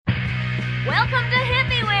Welcome to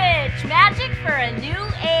Hippie Witch, Magic for a New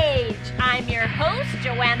Age. I'm your host,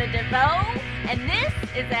 Joanna DeVoe, and this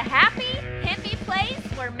is a happy, hippie place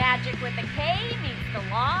where magic with a K meets the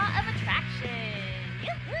law of attraction.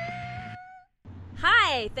 Yoo-hoo!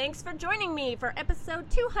 Hi, thanks for joining me for episode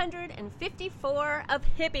 254 of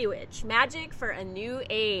Hippie Witch, Magic for a New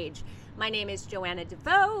Age. My name is Joanna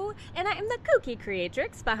DeVoe, and I am the kooky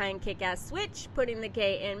creatrix behind Kick-Ass Switch, Putting the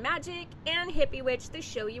K in Magic, and Hippie Witch, the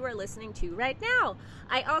show you are listening to right now.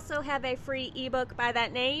 I also have a free ebook by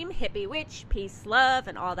that name, Hippie Witch, Peace, Love,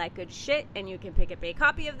 and all that good shit, and you can pick up a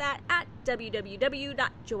copy of that at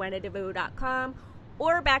www.joannadevoe.com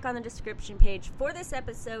or back on the description page for this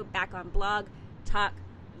episode, back on Blog Talk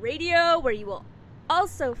Radio, where you will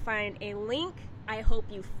also find a link. I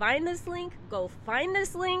hope you find this link. Go find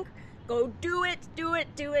this link. Go do it to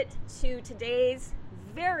today's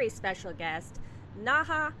very special guest,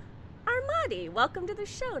 Naha Armády. Welcome to the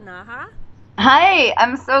show, Naha. Hi,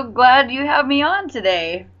 I'm so glad you have me on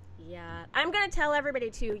today. Yeah, I'm going to tell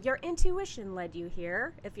everybody, too, your intuition led you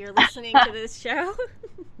here, if you're listening to this show.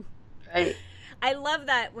 Right. I love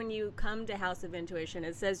that when you come to House of Intuition,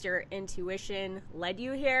 it says your intuition led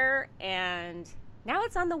you here, and now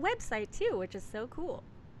it's on the website, too, which is so cool.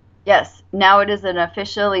 Yes, now it is an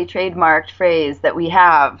officially trademarked phrase that we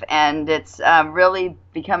have, and it's really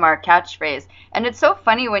become our catchphrase. And it's so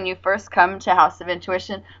funny when you first come to House of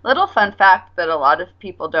Intuition. Little fun fact that a lot of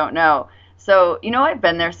people don't know. So, I've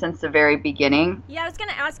been there since the very beginning. Yeah, I was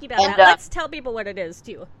going to ask you about that. Let's tell people what it is,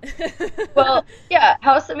 too. Well, yeah,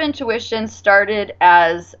 House of Intuition started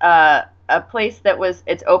as a place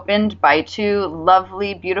it's opened by two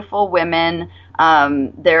lovely, beautiful women.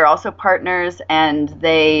 They're also partners, and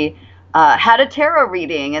they had a tarot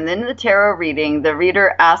reading. And then in the tarot reading, the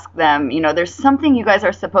reader asked them, there's something you guys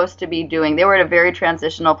are supposed to be doing. They were at a very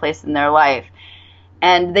transitional place in their life.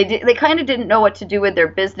 And they kind of didn't know what to do with their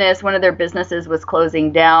business. One of their businesses was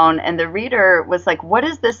closing down. And the reader was like, what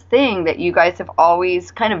is this thing that you guys have always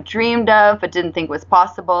kind of dreamed of but didn't think was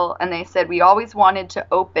possible? And they said, we always wanted to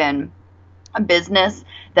open a business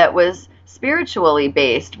that was spiritually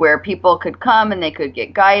based, where people could come and they could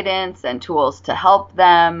get guidance and tools to help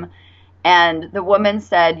them. And the woman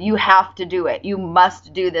said, you have to do it. You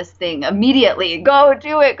must do this thing immediately. Go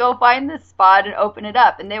do it. Go find this spot and open it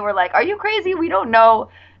up. And they were like, are you crazy? We don't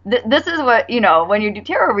know. This is what, when you do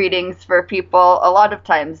tarot readings for people, a lot of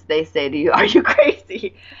times they say to you, are you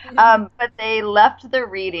crazy? But they left the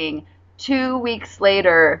reading. 2 weeks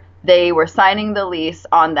later, they were signing the lease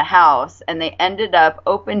on the house, and they ended up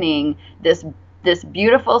opening this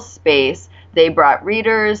beautiful space. They brought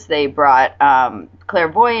readers, they brought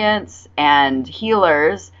clairvoyants and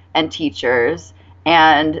healers and teachers,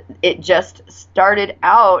 and it just started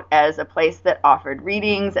out as a place that offered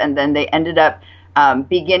readings, and then they ended up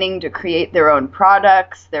beginning to create their own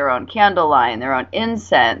products, their own candle line, their own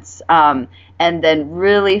incense, and then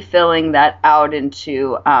really filling that out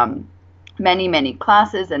into many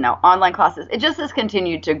classes, and now online classes. It just has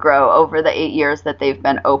continued to grow over the 8 years that they've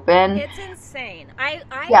been open. It's insane. I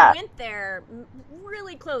went there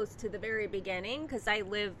really close to the very beginning because I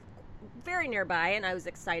live very nearby, and I was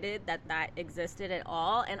excited that existed at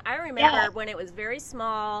all. And I remember when it was very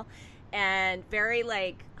small and very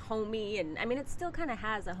homey, and I mean it still kind of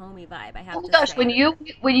has a homey vibe, I have to say. When you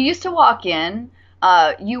used to walk in,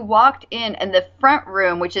 you walked in, and the front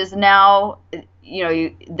room, which is now,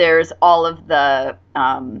 there's all of the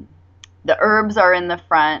herbs are in the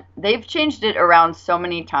front. They've changed it around so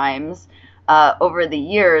many times over the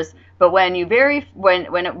years. But when it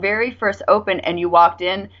very first opened and you walked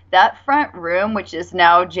in, that front room, which is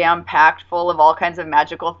now jam-packed full of all kinds of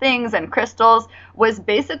magical things and crystals, was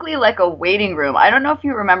basically like a waiting room. I don't know if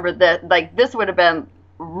you remember that. This would have been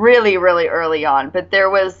really, really early on, but there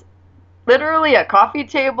was literally a coffee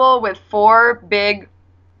table with 4 big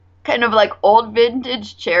kind of old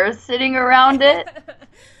vintage chairs sitting around it.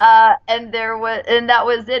 And that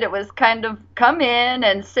was it. It was kind of come in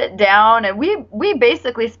and sit down. And we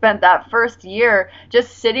basically spent that first year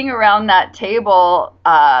just sitting around that table,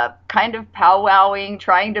 kind of powwowing,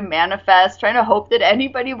 trying to manifest, trying to hope that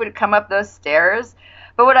anybody would come up those stairs.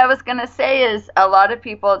 But what I was going to say is a lot of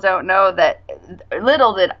people don't know that,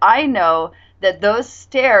 little did I know, that those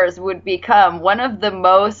stairs would become one of the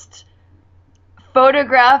most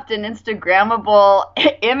photographed and Instagrammable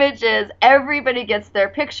images. Everybody gets their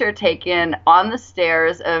picture taken on the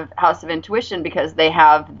stairs of House of Intuition because they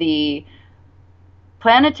have the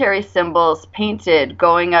planetary symbols painted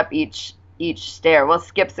going up each stair. Well,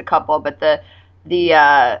 skips a couple, but the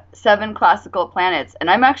 7 classical planets.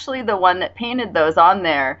 And I'm actually the one that painted those on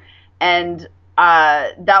there. And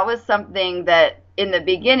that was something that in the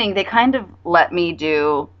beginning, they kind of let me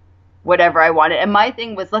do whatever I wanted. And my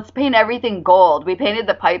thing was, let's paint everything gold. We painted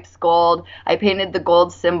the pipes gold. I painted the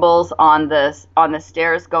gold symbols on the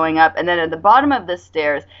stairs going up. And then at the bottom of the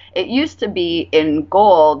stairs, it used to be in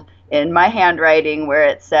gold in my handwriting where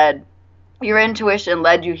it said, your intuition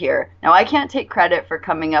led you here. Now, I can't take credit for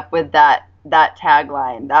coming up with that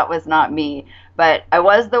tagline. That was not me. But I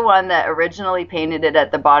was the one that originally painted it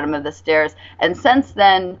at the bottom of the stairs. And since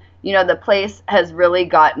then, you know, the place has really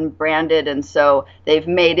gotten branded, and so they've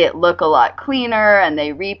made it look a lot cleaner, and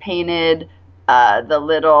they repainted the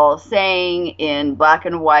little saying in black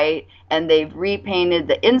and white, and they've repainted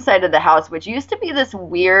the inside of the house, which used to be this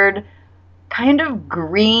weird kind of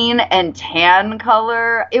green and tan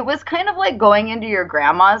color. It was kind of like going into your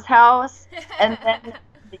grandma's house. And then,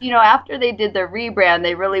 you know, after they did the rebrand,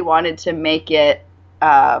 they really wanted to make it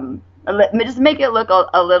just make it look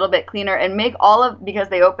a little bit cleaner, and make because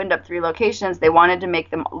they opened up 3 locations, they wanted to make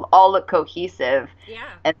them all look cohesive. Yeah.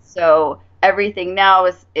 And so everything now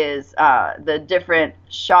is the different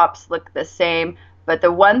shops look the same, but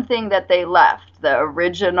the one thing that they left,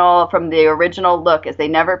 from the original look, is they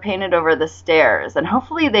never painted over the stairs, and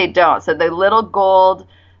hopefully they don't. So the little gold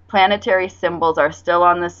planetary symbols are still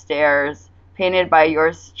on the stairs, painted by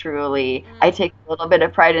yours truly. I take a little bit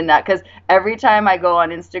of pride in that, because every time I go on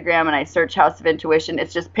Instagram and I search House of Intuition,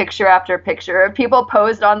 it's just picture after picture of people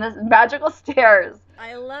posed on this magical stairs.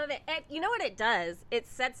 I love it. And you know what it does? It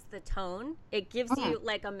sets the tone. It gives you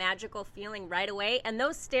like a magical feeling right away. And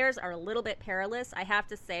those stairs are a little bit perilous, I have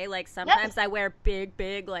to say. Like sometimes I wear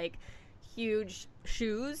big, like huge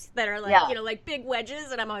shoes that are like, you know, like big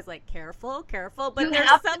wedges. And I'm always like, careful. But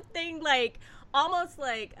there's something like almost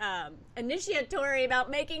like initiatory about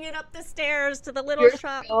making it up the stairs to the little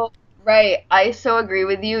shop. So right. I so agree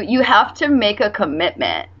with you. You have to make a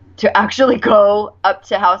commitment to actually go up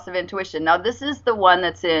to House of Intuition. Now, this is the one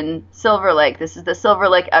that's in Silver Lake. This is the Silver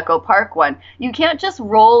Lake Echo Park one. You can't just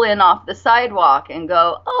roll in off the sidewalk and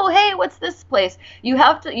go, oh, hey, what's this place?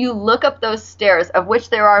 You look up those stairs, of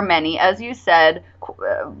which there are many, as you said,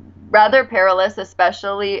 rather perilous,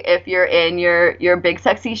 especially if you're in your big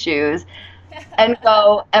sexy shoes. And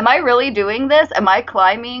go, am I really doing this? Am I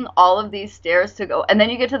climbing all of these stairs to go? And then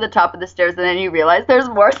you get to the top of the stairs, and then you realize there's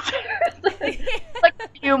more stairs. Like a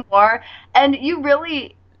few more. And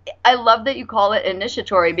I love that you call it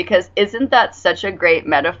initiatory, because isn't that such a great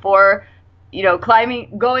metaphor? You know,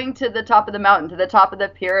 going to the top of the mountain, to the top of the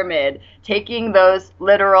pyramid, taking those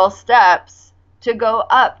literal steps to go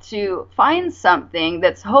up to find something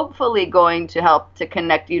that's hopefully going to help to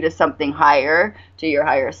connect you to something higher, to your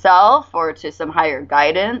higher self, or to some higher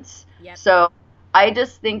guidance. Yep. So I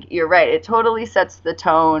just think you're right. It totally sets the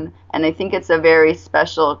tone, and I think it's a very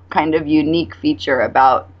special kind of unique feature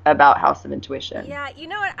about House of Intuition. Yeah, you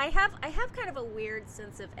know what? I have kind of a weird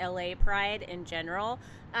sense of LA pride in general.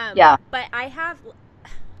 But I have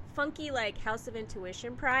funky like House of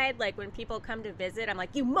Intuition pride. Like when people come to visit, I'm like,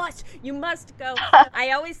 you must go.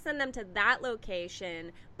 I always send them to that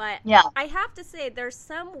location. But I have to say, there's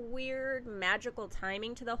some weird magical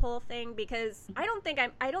timing to the whole thing, because I don't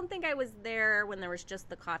think I was there when there was just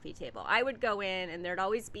the coffee table. I would go in, and there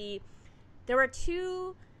were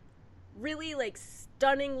 2 really like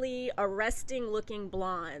stunningly arresting looking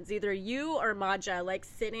blondes, either you or Maja, like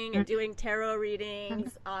sitting and doing tarot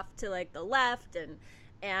readings off to like the left,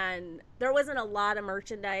 and there wasn't a lot of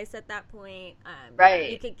merchandise at that point.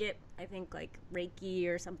 Right. You could get, I think, like Reiki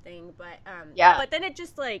or something, but but then it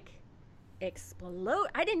just like explode.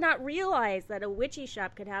 I did not realize that a witchy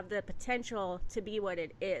shop could have the potential to be what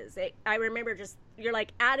it is. I remember you're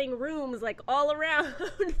like adding rooms like all around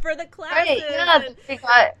for the classes. Right,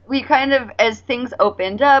 yeah. We kind of, as things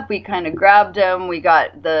opened up, we kind of grabbed them. We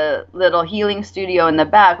got the little healing studio in the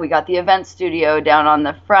back. We got the event studio down on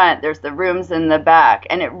the front. There's the rooms in the back.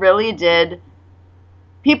 And it really did,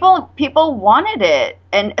 people wanted it.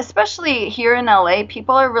 And especially here in LA,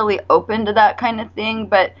 people are really open to that kind of thing.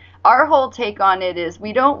 But our whole take on it is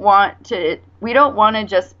we don't want to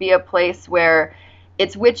just be a place where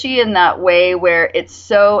it's witchy in that way, where it's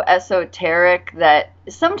so esoteric that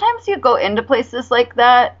sometimes you go into places like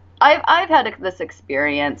that. I've had this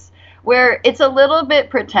experience where it's a little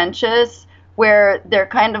bit pretentious, where they're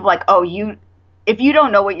kind of like, oh, if you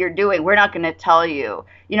don't know what you're doing, we're not going to tell you.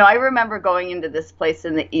 You know, I remember going into this place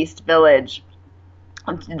in the East Village.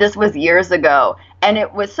 This was years ago, and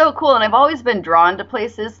it was so cool, and I've always been drawn to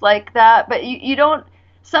places like that, but you don't,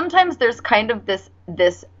 sometimes there's kind of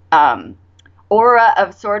this aura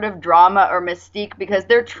of sort of drama or mystique, because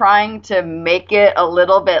they're trying to make it a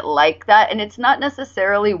little bit like that, and it's not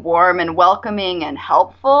necessarily warm and welcoming and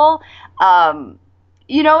helpful.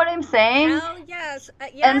 You know what I'm saying? Oh, yes.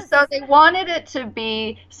 And Yes. so they wanted it to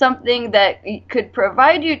be something that could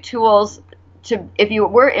provide you tools to, if you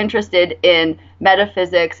were interested in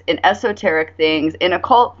metaphysics, in esoteric things, in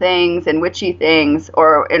occult things, in witchy things,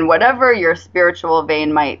 or in whatever your spiritual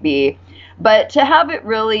vein might be, but to have it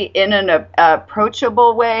really in an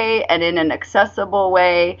approachable way and in an accessible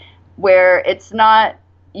way where it's not,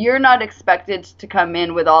 you're not expected to come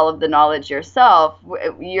in with all of the knowledge yourself.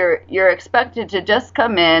 You're expected to just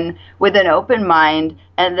come in with an open mind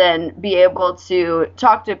and then be able to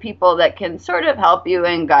talk to people that can sort of help you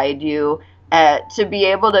and guide you to be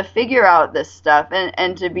able to figure out this stuff,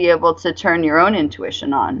 and to be able to turn your own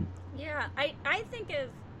intuition on. Yeah, I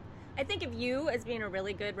think of you as being a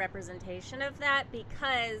really good representation of that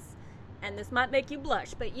because, and this might make you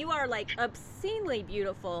blush, but you are like obscenely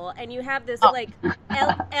beautiful, and you have this like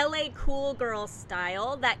LA cool girl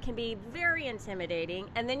style that can be very intimidating,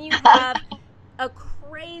 and then you have a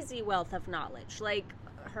crazy wealth of knowledge, like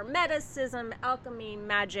hermeticism, alchemy,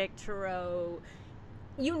 magic, tarot,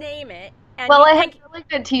 you name it. And Well, I had really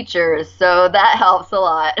good teachers, so that helps a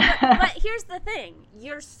lot. but here's the thing.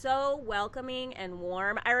 You're so welcoming and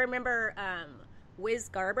warm. I remember Wiz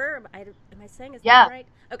Garber. Am I saying his name right?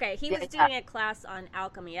 Okay, he was doing a class on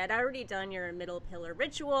alchemy. I'd already done your middle pillar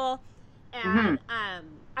ritual, and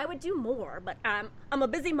I would do more, but I'm a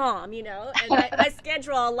busy mom, you know, and I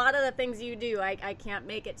schedule a lot of the things you do. I can't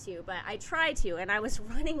make it to, but I try to, and I was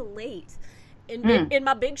running late in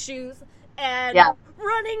my big shoes. And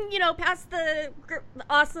running, you know, past the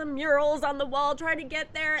awesome murals on the wall, trying to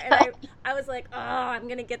get there. And I was like, oh, I'm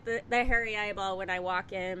going to get the hairy eyeball when I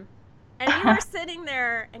walk in. And you were sitting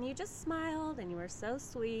there, and you just smiled, and you were so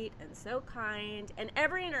sweet and so kind. And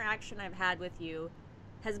every interaction I've had with you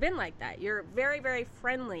has been like that. You're very, very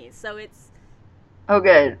friendly. So it's... Oh,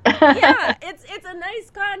 good. Yeah, it's a nice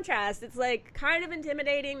contrast. It's like kind of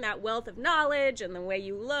intimidating, that wealth of knowledge and the way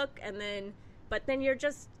you look, and then... But then you're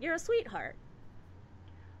a sweetheart.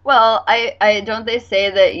 Well, I don't they say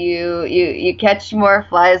that you catch more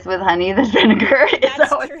flies with honey than vinegar?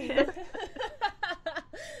 That's true.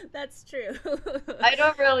 That's true. I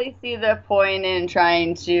don't really see the point in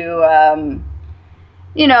trying to,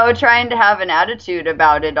 trying to have an attitude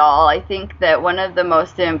about it all. I think that one of the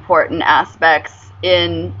most important aspects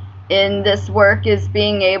in this work is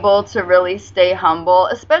being able to really stay humble,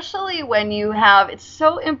 especially when it's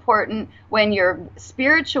so important when your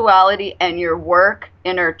spirituality and your work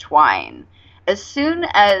intertwine. As soon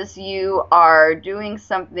as you are doing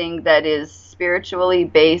something that is spiritually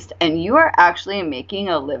based and you are actually making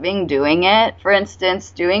a living doing it, for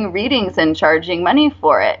instance, doing readings and charging money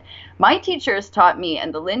for it, my teachers taught me,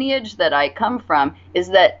 and the lineage that I come from, is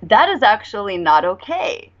that is actually not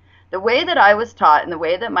okay. The way that I was taught and the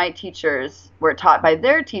way that my teachers were taught by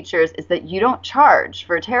their teachers is that you don't charge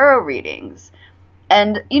for tarot readings.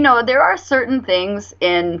 And, there are certain things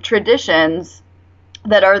in traditions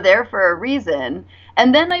that are there for a reason.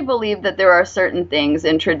 And then I believe that there are certain things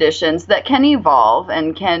in traditions that can evolve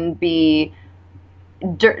and can be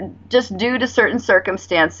just due to certain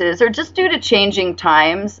circumstances or just due to changing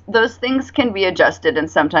times. Those things can be adjusted and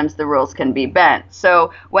sometimes the rules can be bent.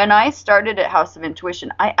 So when I started at House of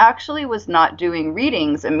Intuition, I actually was not doing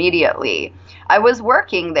readings immediately. I was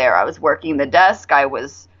working there. I was working the desk. I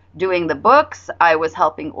was doing the books. I was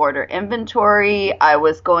helping order inventory. I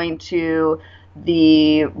was going to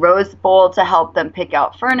the Rose Bowl to help them pick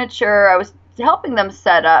out furniture. I was helping them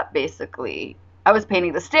set up, basically. I was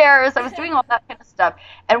painting the stairs. I was doing all that kind of stuff.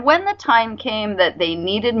 And when the time came that they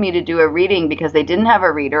needed me to do a reading because they didn't have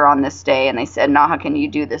a reader on this day, and they said, Naha, can you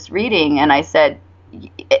do this reading? And I said,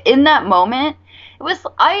 in that moment, it was,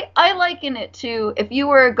 I liken it to if you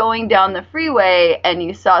were going down the freeway and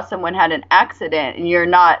you saw someone had an accident and you're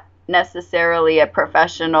not necessarily a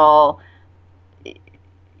professional, an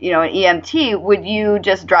EMT, would you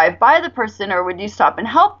just drive by the person or would you stop and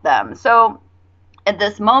help them? So at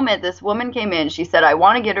this moment, this woman came in. She said, I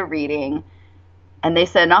want to get a reading. And they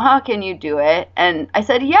said, Naha, can you do it? And I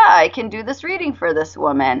said, yeah, I can do this reading for this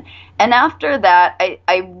woman. And after that,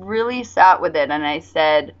 I really sat with it and I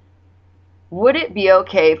said, would it be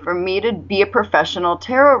okay for me to be a professional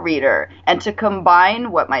tarot reader and to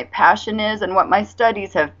combine what my passion is and what my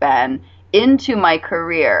studies have been into my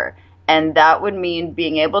career? And that would mean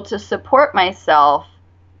being able to support myself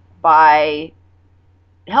by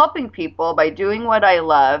helping people, by doing what I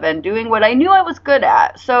love and doing what I knew I was good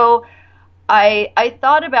at. So I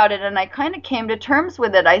thought about it and I kind of came to terms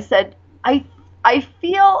with it. I said, I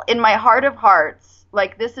feel in my heart of hearts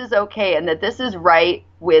like this is okay and that this is right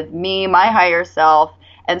with me, my higher self.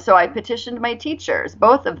 And so I petitioned my teachers,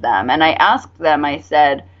 both of them, and I asked them, I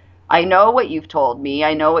said, I know what you've told me.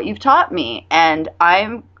 I know what you've taught me. And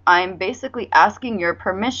I'm basically asking your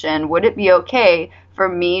permission. Would it be okay for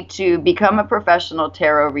me to become a professional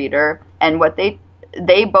tarot reader? And what they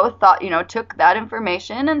both thought, took that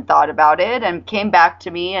information and thought about it and came back to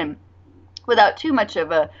me, and without too much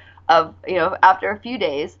after a few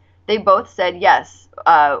days, they both said, yes,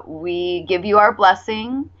 we give you our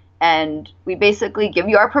blessing, and we basically give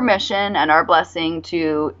you our permission and our blessing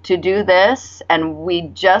to do this. And we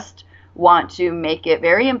just want to make it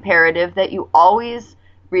very imperative that you always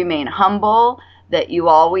remain humble, that you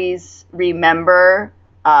always remember,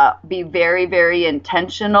 be very, very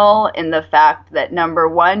intentional in the fact that, number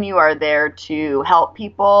one, you are there to help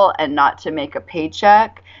people and not to make a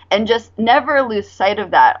paycheck. And just never lose sight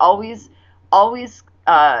of that. Always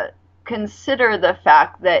consider the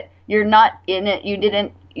fact that you're not in it.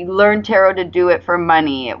 You learn tarot to do it for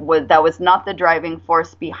money. That was not the driving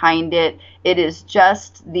force behind it. It is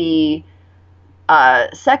just the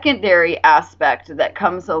secondary aspect that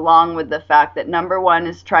comes along with the fact that, number one,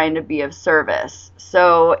 is trying to be of service.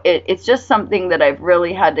 So it's just something that I've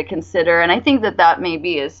really had to consider, and I think that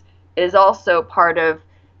maybe is also part of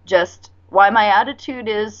just why my attitude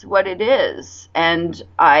is what it is. And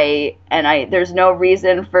I there's no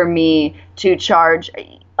reason for me to charge.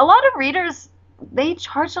 A lot of readers, they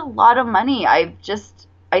charge a lot of money. I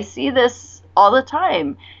see this all the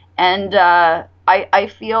time, and I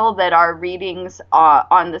feel that our readings,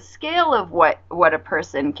 on the scale of what a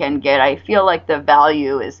person can get, I feel like the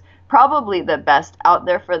value is probably the best out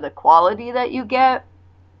there for the quality that you get.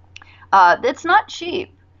 It's not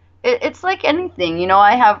cheap. It's like anything.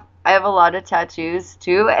 I have a lot of tattoos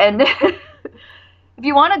too, and if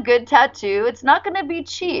you want a good tattoo, it's not going to be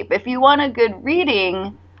cheap. If you want a good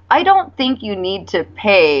reading, I don't think you need to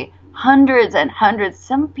pay hundreds and hundreds.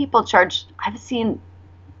 Some people charge, I've seen,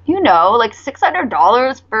 like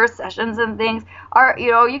 $600 for sessions and things.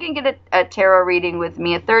 You can get a tarot reading with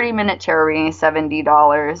me. A 30-minute tarot reading is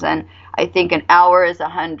 $70, and I think an hour is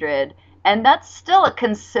 $100, and that's still a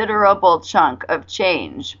considerable chunk of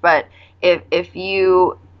change. But if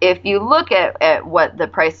you look at what the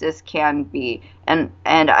prices can be, and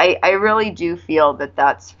I really do feel that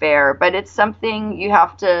that's fair, but it's something you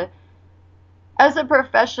have to, as a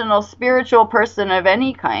professional spiritual person of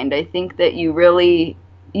any kind, I think that you really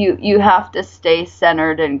you have to stay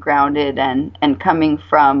centered and grounded and coming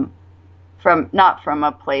from not from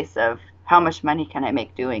a place of how much money can I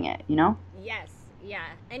make doing it, Yes, yeah.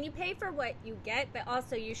 And you pay for what you get, but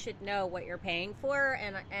also you should know what you're paying for,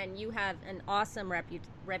 and you have an awesome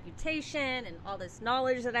reputation and all this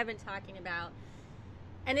knowledge that I've been talking about.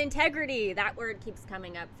 And integrity, that word keeps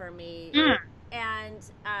coming up for me. And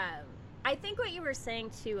I think what you were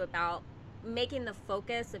saying too about making the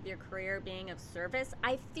focus of your career being of service,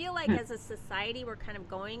 I feel like as a society we're kind of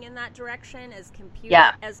going in that direction as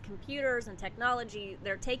computers and technology,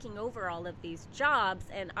 they're taking over all of these jobs,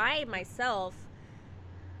 and I myself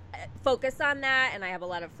focus on that, and I have a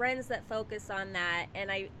lot of friends that focus on that, and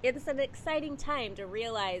it's an exciting time to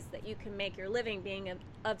realize that you can make your living being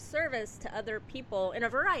of service to other people in a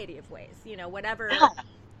variety of ways.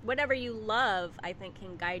 Whatever you love, I think,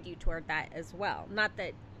 can guide you toward that as well. Not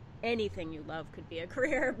that anything you love could be a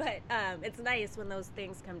career, but it's nice when those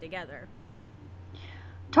things come together.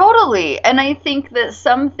 Totally. And I think that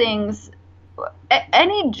some things,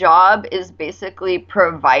 any job is basically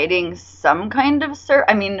providing some kind of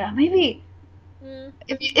maybe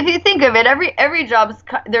if you think of it, every job's,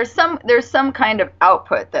 there's some kind of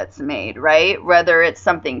output that's made, right? Whether it's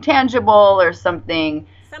something tangible or some kind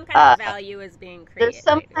of value is being created. There's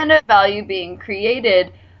some kind of value being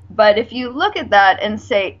created. But if you look at that and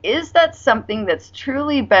say, is that something that's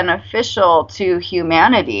truly beneficial to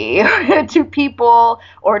humanity, to people,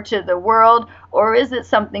 or to the world, or is it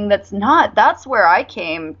something that's not? That's where I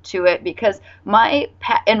came to it, because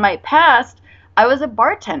in my past, I was a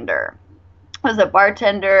bartender.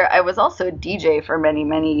 I was also a DJ for many,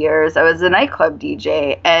 many years. I was a nightclub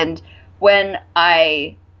DJ. And when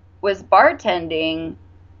I was bartending,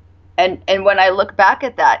 and when I look back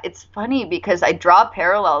at that, it's funny because I draw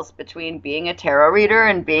parallels between being a tarot reader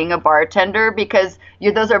and being a bartender, because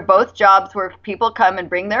those are both jobs where people come and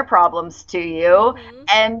bring their problems to you,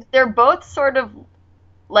 and they're both sort of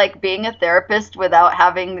like being a therapist without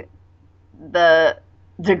having the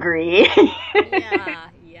degree. Yeah.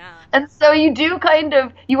 And so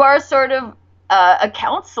you are sort of a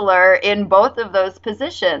counselor in both of those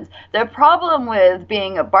positions. The problem with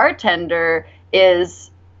being a bartender is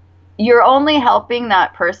you're only helping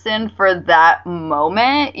that person for that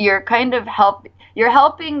moment. You're kind of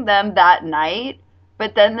helping them that night,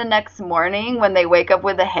 but then the next morning when they wake up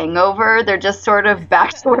with a hangover, they're just sort of back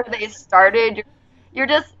to where they started. You're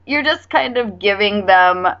just kind of giving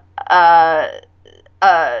them uh,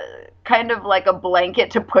 kind of like a blanket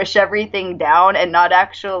to push everything down and not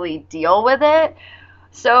actually deal with it.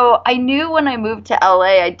 So I knew when I moved to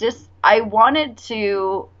LA, I wanted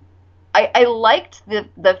to I liked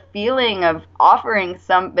the feeling of offering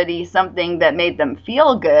somebody something that made them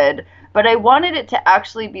feel good, but I wanted it to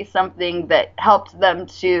actually be something that helped them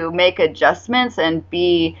to make adjustments and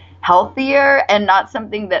be healthier, and not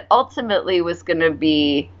something that ultimately was going to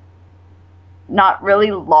be not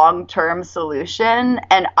really long-term solution.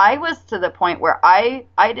 And I was to the point where I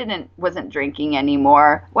didn't wasn't drinking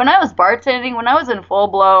anymore. When I was bartending, when I was in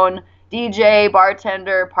full-blown DJ,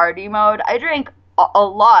 bartender, party mode, I drank a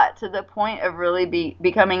lot, to the point of really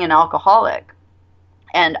becoming an alcoholic.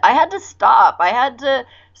 And I had to stop. I had to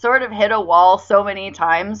sort of hit a wall so many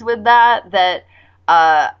times with that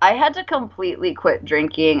I had to completely quit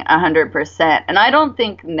drinking 100%. And I don't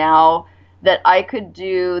think now that I could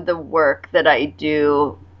do the work that I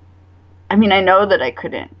do. I mean, I know that I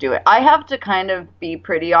couldn't do it. I have to kind of be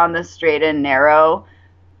pretty on the straight and narrow.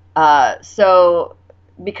 So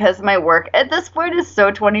because my work at this point is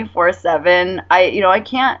so 24/7,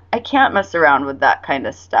 I can't mess around with that kind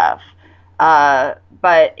of stuff.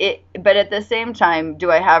 But at the same time,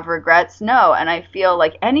 do I have regrets? No. And I feel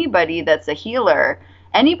like anybody that's a healer,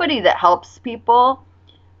 anybody that helps people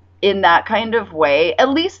in that kind of way, at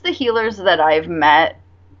least the healers that I've met,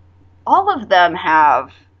 all of them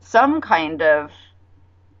have some kind of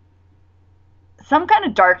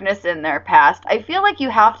darkness in their past. I feel like you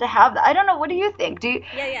have to have that. I don't know. What do you think? Do you?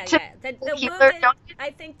 Yeah. The healer, wounded, don't you?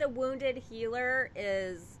 I think the wounded healer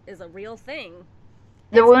is a real thing.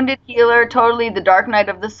 The wounded healer, totally, the dark night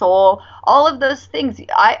of the soul, all of those things.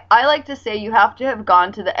 I like to say you have to have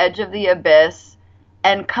gone to the edge of the abyss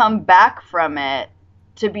and come back from it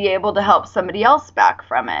to be able to help somebody else back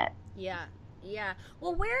from it. Yeah.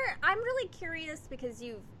 Well, I'm really curious, because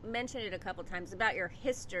you've mentioned it a couple times about your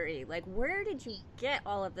history. Like, where did you get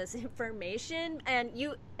all of this information? And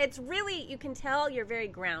you can tell you're very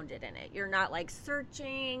grounded in it. You're not like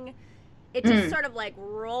searching. It just sort of like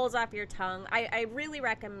rolls off your tongue. I really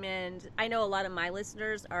recommend, I know a lot of my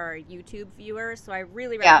listeners are YouTube viewers, so I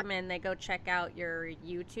really recommend they go check out your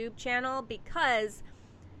YouTube channel, because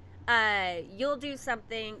you'll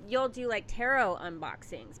do like tarot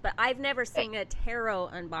unboxings, but I've never seen a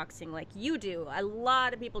tarot unboxing like you do. A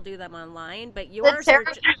lot of people do them online, but yours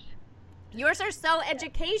are so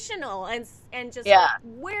educational and just like,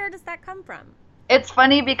 where does that come from? It's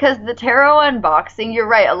funny because the tarot unboxing, you're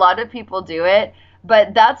right, a lot of people do it,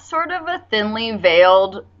 but that's sort of a thinly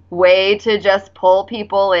veiled way to just pull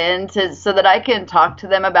people in so that I can talk to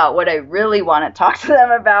them about what I really want to talk to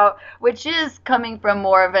them about, which is coming from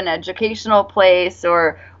more of an educational place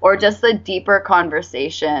or just a deeper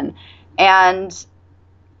conversation. And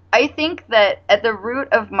I think that at the root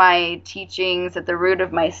of my teachings, at the root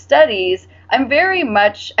of my studies, I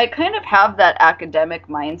kind of have that academic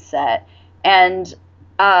mindset. And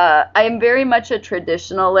I'm very much a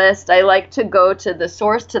traditionalist. I like to go to the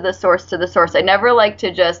source, to the source, to the source. I never like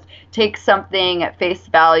to just take something at face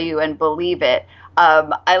value and believe it.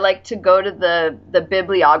 I like to go to the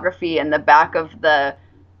bibliography in the back of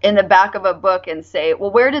a book and say, well,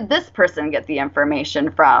 where did this person get the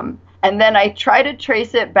information from? And then I try to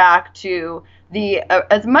trace it back to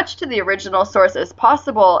as much to the original source as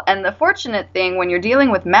possible. And the fortunate thing when you're dealing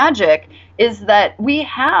with magic is that we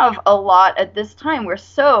have a lot at this time. We're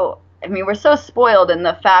so spoiled in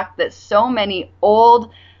the fact that so many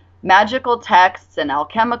old magical texts and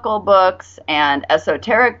alchemical books and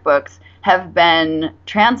esoteric books have been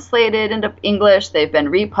translated into English. They've been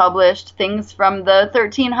republished, things from the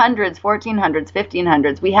 1300s, 1400s,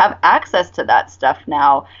 1500s. We have access to that stuff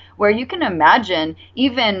now, where you can imagine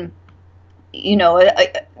even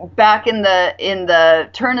back in the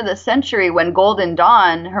turn of the century, when Golden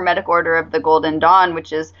Dawn, Hermetic Order of the Golden Dawn,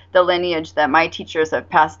 which is the lineage that my teachers have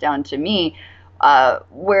passed down to me,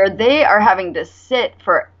 where they are having to sit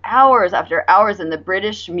for hours after hours in the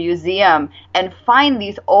British Museum and find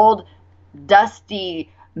these old,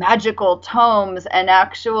 dusty, magical tomes, and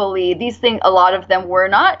actually these things, a lot of them were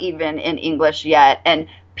not even in English yet, and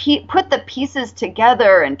put the pieces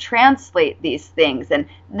together and translate these things. And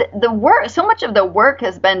the work, so much of the work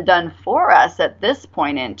has been done for us at this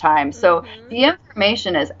point in time. So the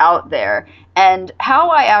information is out there. And how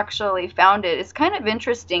I actually found it is kind of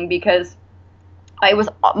interesting, because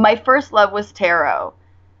my first love was tarot.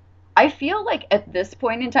 I feel like at this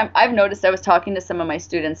point in time, I've noticed, I was talking to some of my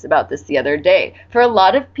students about this the other day. For a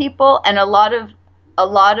lot of people and a lot of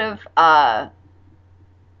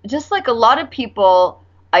just like a lot of people,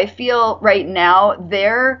 I feel right now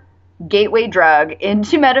their gateway drug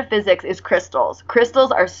into metaphysics is crystals.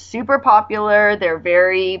 Crystals are super popular.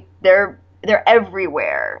 They're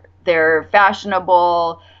everywhere. They're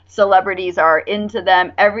fashionable. Celebrities are into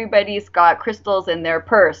them. Everybody's got crystals in their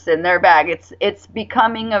purse, in their bag. It's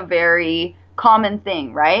becoming a very common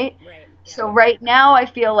thing, right? Right. Yeah. So right now I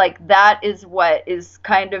feel like that is what is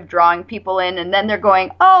kind of drawing people in, and then they're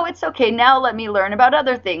going, "Oh, it's okay. Now let me learn about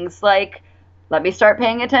other things, like let me start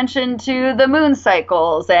paying attention to the moon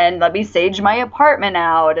cycles, and let me sage my apartment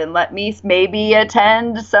out, and let me maybe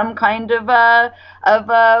attend some kind of a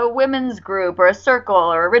women's group or a circle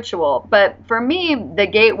or a ritual." But for me, the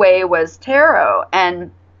gateway was tarot,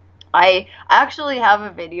 and I actually have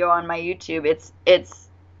a video on my YouTube. It's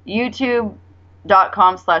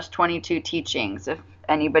youtube.com/22 teachings if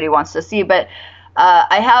anybody wants to see. But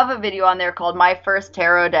I have a video on there called My First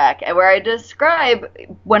Tarot Deck, where I describe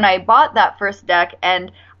when I bought that first deck,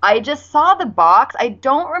 and I just saw the box. I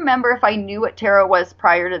don't remember if I knew what tarot was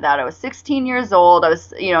prior to that. I was 16 years old. I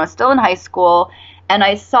was, still in high school, and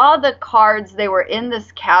I saw the cards. They were in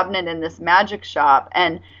this cabinet in this magic shop,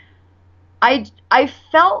 and I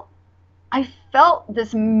felt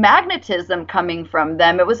this magnetism coming from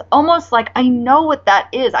them. It was almost like, I know what that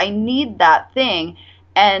is. I need that thing.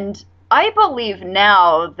 And I believe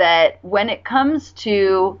now that when it comes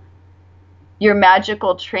to your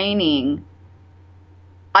magical training,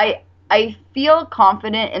 I feel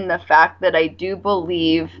confident in the fact that I do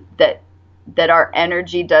believe that our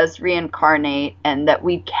energy does reincarnate and that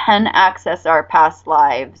we can access our past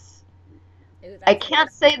lives. Ooh, I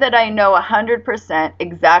can't say that I know 100%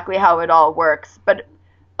 exactly how it all works, but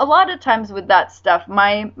a lot of times with that stuff,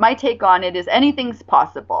 my take on it is anything's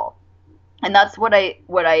possible. And that's what I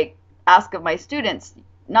ask of my students,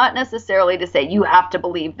 not necessarily to say you have to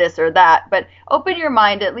believe this or that, but open your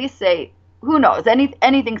mind, at least say, who knows,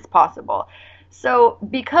 anything's possible. So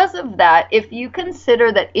because of that, if you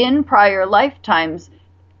consider that in prior lifetimes,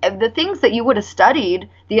 the things that you would have studied,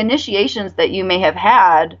 the initiations that you may have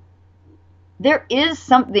had, there is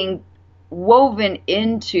something woven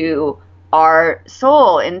into our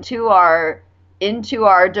soul, into our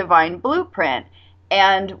divine blueprint.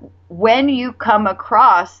 And when you come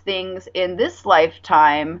across things in this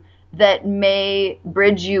lifetime that may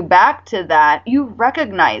bridge you back to that, you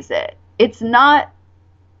recognize it. It's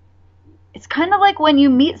kind of like when you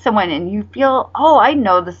meet someone and you feel, oh, I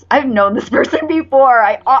know this, I've known this person before.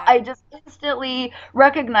 I just instantly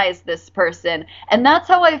recognize this person. And that's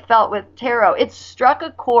how I felt with tarot. It struck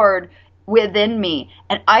a chord within me.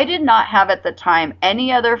 And I did not have at the time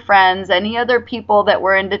any other friends, any other people that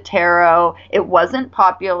were into tarot. It wasn't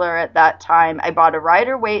popular at that time. I bought a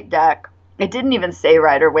Rider-Waite deck. It didn't even say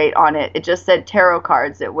Rider-Waite on it. It just said tarot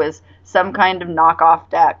cards. It was some kind of knockoff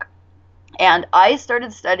deck. And I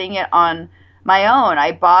started studying it on my own.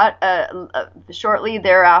 I bought, shortly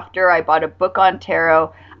thereafter, I bought a book on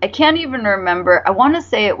tarot. I can't even remember. I want to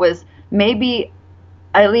say it was maybe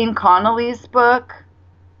Eileen Connolly's book.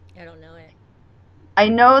 I don't know it. I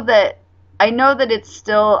know that it's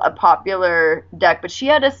still a popular deck, but she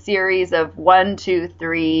had a series of 1, 2,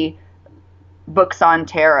 3 books on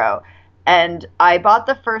tarot. And I bought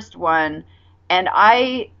the first one, and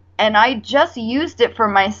I just used it for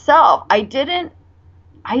myself. I didn't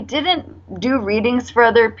do readings for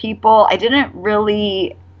other people. I didn't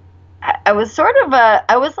really, I was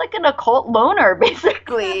like an occult loner,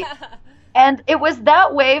 basically. And it was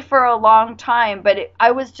that way for a long time, but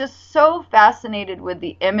I was just so fascinated with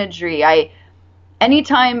the imagery.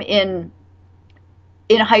 Anytime in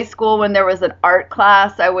high school when there was an art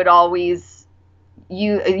class, I would always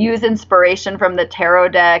use inspiration from the tarot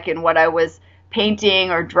deck and what I was painting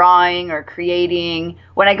or drawing or creating.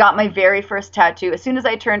 When I got my very first tattoo, as soon as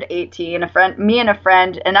I turned 18, me and a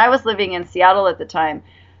friend, and I was living in Seattle at the time,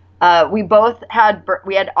 we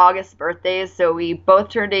had August birthdays, so we both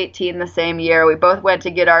turned 18 the same year. We both went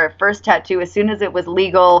to get our first tattoo as soon as it was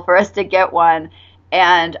legal for us to get one.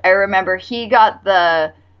 And I remember he got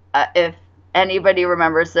if anybody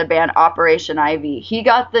remembers the band Operation Ivy, he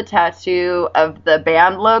got the tattoo of the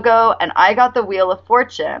band logo, and I got the Wheel of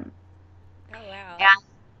Fortune. Oh,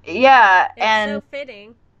 wow. And so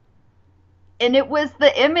fitting. And it was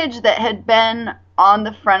the image that had been on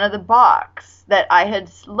the front of the box that I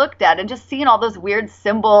had looked at and just seen all those weird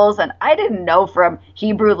symbols, and I didn't know from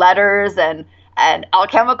Hebrew letters and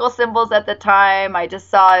alchemical symbols at the time. I just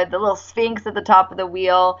saw the little sphinx at the top of the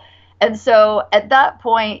wheel. And so at that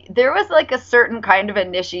point, there was like a certain kind of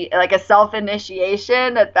like a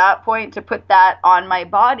self-initiation at that point to put that on my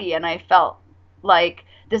body. And I felt like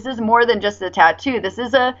this is more than just a tattoo. This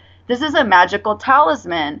is this is a magical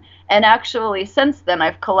talisman. And actually, since then,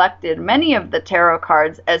 I've collected many of the tarot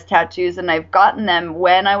cards as tattoos, and I've gotten them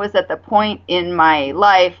when I was at the point in my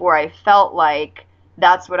life where I felt like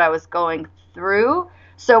that's what I was going through.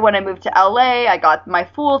 So when I moved to LA, I got my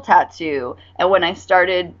Fool tattoo. And when I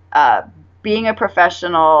started being a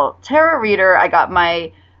professional tarot reader, I got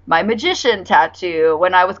my Magician tattoo.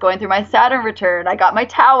 When I was going through my Saturn return, I got my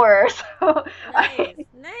Tower. So Nice.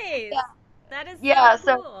 yeah, That is yeah, so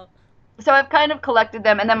so cool. so I've kind of collected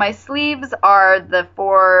them, and then my sleeves are the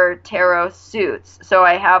 4 tarot suits. So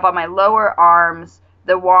I have on my lower arms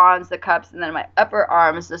the wands, the cups, and then my upper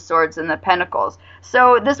arms the swords and the pentacles.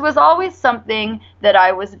 So this was always something that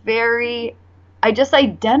I just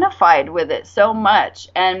identified with it so much,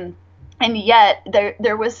 and yet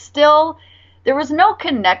there was no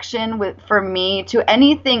connection for me to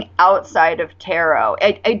anything outside of tarot.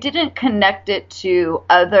 I didn't connect it to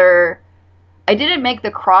I didn't make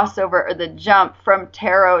the crossover or the jump from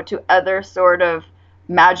tarot to other sort of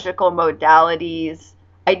magical modalities.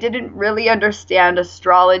 I didn't really understand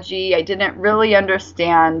astrology. I didn't really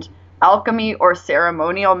understand alchemy or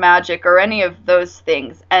ceremonial magic or any of those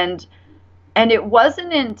things. And it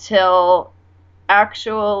wasn't until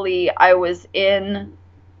actually I was in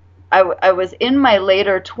my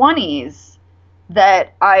later 20s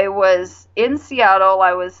that I was in Seattle.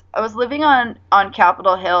 I was living on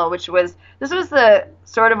Capitol Hill, this was the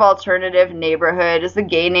sort of alternative neighborhood. It's the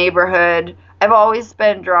gay neighborhood. I've always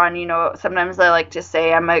been drawn, sometimes I like to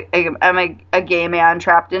say I'm a gay man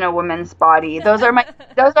trapped in a woman's body. Those are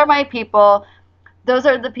my people. Those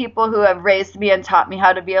are the people who have raised me and taught me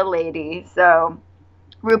how to be a lady. So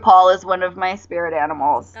RuPaul is one of my spirit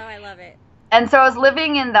animals. Oh, I love it. And so I was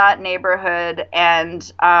living in that neighborhood,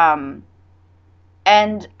 and I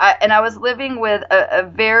was living with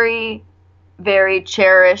a very, very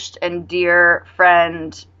cherished and dear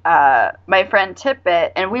friend, my friend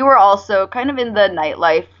Tippett, and we were also kind of in the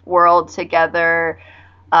nightlife world together.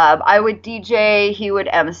 I would DJ, he would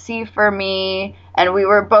MC for me, and we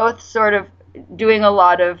were both sort of doing a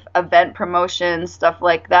lot of event promotion, stuff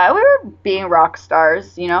like that. We were being rock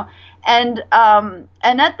stars, And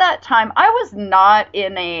at that time, I was not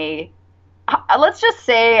in let's just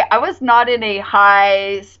say I was not in a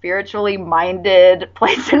high spiritually minded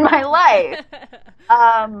place in my life.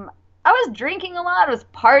 I was drinking a lot, I was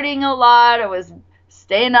partying a lot, I was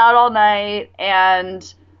staying out all night, and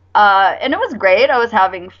it was great. I was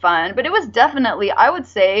having fun, but it was definitely, I would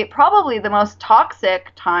say, probably the most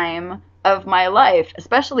toxic time of my life,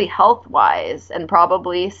 especially health-wise and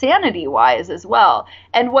probably sanity-wise as well.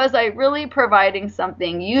 And was I really providing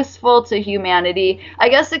something useful to humanity? I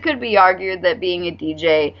guess it could be argued that being a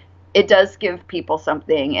DJ, it does give people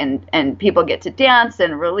something, and people get to dance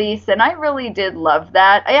and release, and I really did love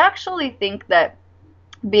that. I actually think that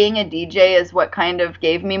being a DJ is what kind of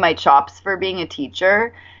gave me my chops for being a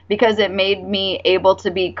teacher, because it made me able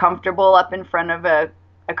to be comfortable up in front of a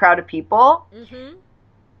crowd of people. Mm-hmm.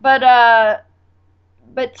 But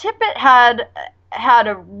Tippett had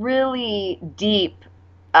a really deep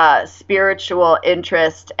spiritual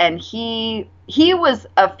interest, and he was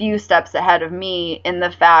a few steps ahead of me in the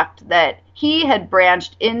fact that he had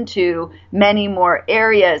branched into many more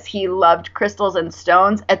areas. He loved crystals and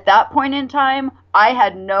stones. At that point in time, I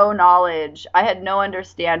had no knowledge. I had no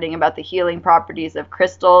understanding about the healing properties of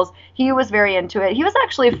crystals. He was very into it. He was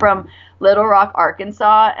actually from Little Rock,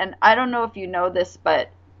 Arkansas, and I don't know if you know this, but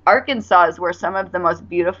Arkansas is where some of the most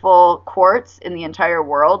beautiful quartz in the entire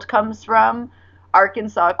world comes from.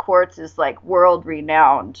 Arkansas quartz is like world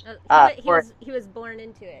renowned. He was born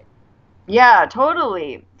into it. Yeah,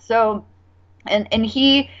 totally. So, and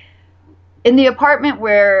he, in the apartment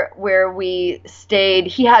where we stayed,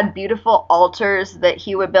 he had beautiful altars that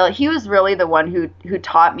he would build. He was really the one who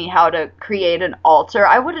taught me how to create an altar.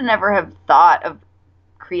 I would have never have thought of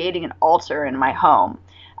creating an altar in my home.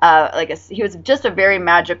 He was just a very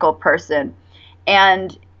magical person.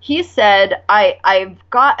 And he said,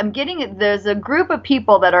 there's a group of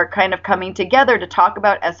people that are kind of coming together to talk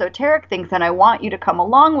about esoteric things, and I want you to come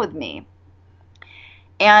along with me.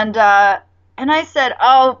 And I said,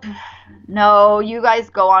 oh, no, you guys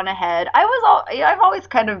go on ahead. I've always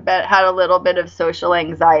kind of had a little bit of social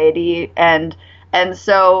anxiety, and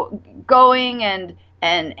so going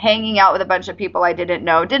and hanging out with a bunch of people I didn't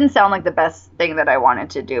know didn't sound like the best thing that I wanted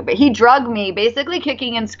to do. But he drugged me, basically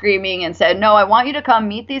kicking and screaming, and said, no, I want you to come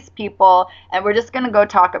meet these people, and we're just going to go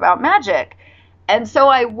talk about magic. And so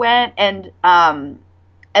I went, and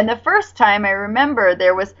the first time I remember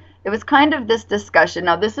it was kind of this discussion.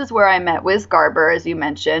 Now, this is where I met Wiz Garber, as you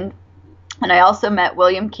mentioned, and I also met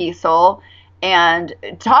William Kiesel, And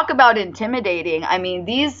talk about intimidating. I mean,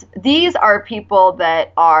 these are people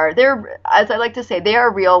that are, they're, as I like to say, they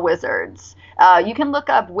are real wizards. You can look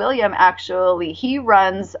up William, actually. He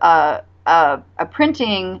runs a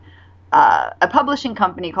printing, a publishing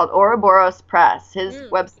company called Ouroboros Press. His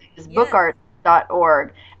website is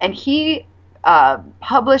bookart.org. And he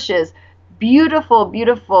publishes beautiful,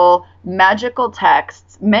 beautiful magical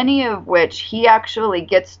texts, many of which he actually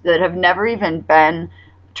gets that have never even been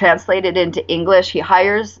translated into English.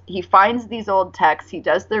 He finds these old texts, he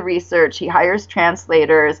does the research, he hires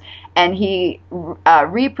translators, and he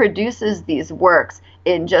reproduces these works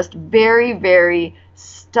in just very, very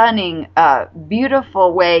stunning,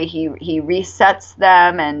 beautiful way. He resets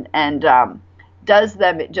them and does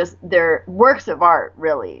them, just, they're works of art,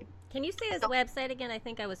 really. Can you say his website again? I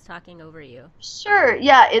think I was talking over you. Sure.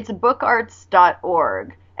 Yeah, it's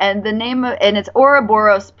bookarts.org. And the name of, and it's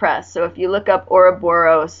Ouroboros Press. So if you look up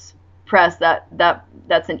Ouroboros Press,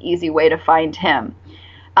 that's an easy way to find him.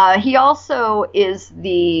 He also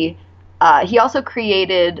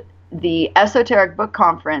created the Esoteric Book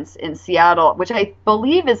Conference in Seattle, which I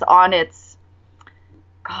believe is on its,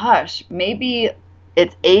 maybe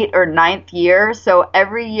its 8th or 9th year. So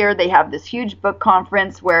every year they have this huge book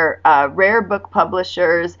conference where rare book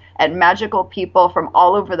publishers and magical people from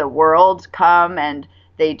all over the world come, and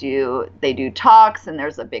they do talks, and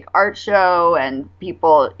there's a big art show, and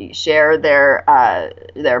people share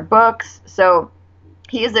their books. So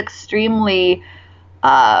he is extremely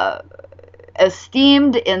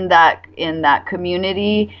esteemed in that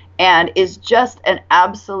community, and is just an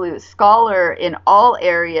absolute scholar in all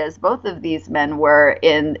areas. Both of these men were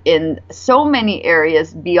in so many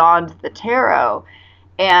areas beyond the tarot.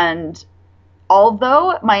 And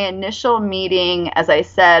although my initial meeting, as I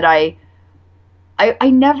said, I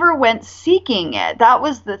never went seeking it. That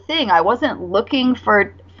was the thing. I wasn't looking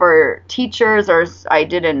for teachers, or I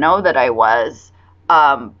didn't know that I was.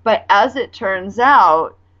 But as it turns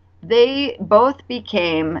out, they both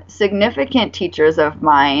became significant teachers of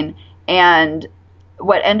mine. And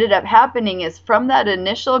what ended up happening is, from that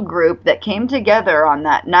initial group that came together on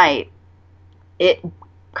that night, it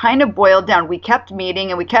kind of boiled down. We kept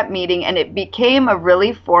meeting, and it became a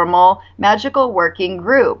really formal magical working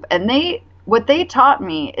group. And what they taught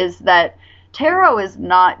me is that tarot is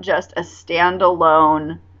not just a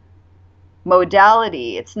standalone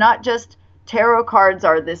modality. It's not just tarot cards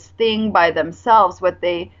are this thing by themselves. What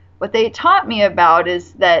they taught me about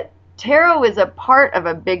is that tarot is a part of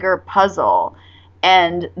a bigger puzzle,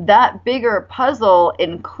 and that bigger puzzle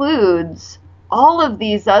includes all of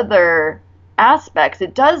these other aspects.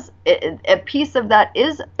 A piece of that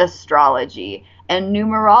is astrology and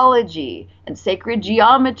numerology and sacred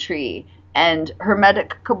geometry and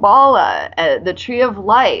Hermetic Kabbalah, the Tree of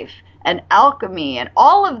Life, and alchemy, and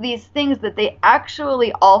all of these things that they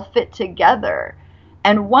actually all fit together.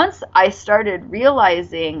 And once I started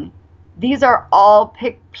realizing these are all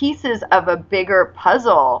pieces of a bigger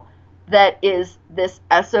puzzle that is this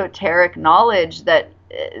esoteric knowledge, that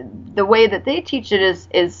the way that they teach it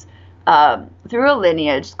is through a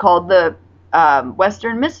lineage called the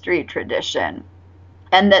Western Mystery Tradition,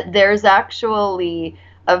 and that there's actually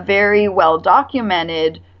a very well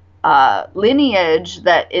documented lineage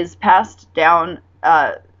that is passed down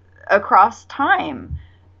across time.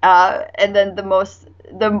 And then the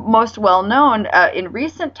most well known in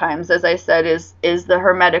recent times, as I said, is the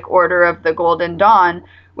Hermetic Order of the Golden Dawn,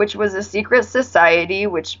 which was a secret society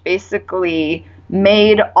which basically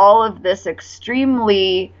made all of this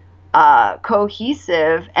extremely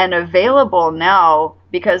cohesive and available now,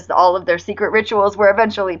 because all of their secret rituals were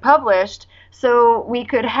eventually published, so we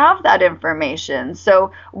could have that information.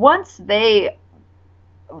 So once they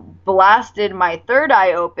blasted my third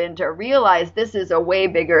eye open to realize this is a way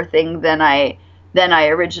bigger thing than I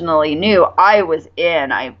originally knew, I was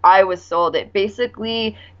in. I was sold. It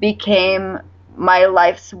basically became my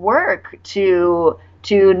life's work to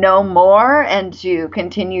know more and to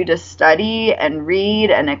continue to study and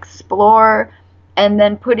read and explore. And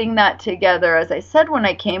then putting that together, as I said, when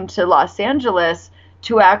I came to Los Angeles,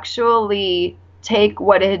 to actually take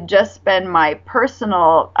what had just been my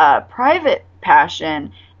personal, private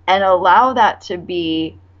passion and allow that to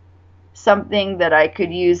be something that I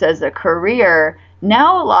could use as a career.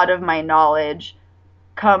 Now a lot of my knowledge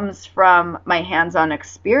comes from my hands-on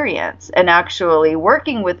experience and actually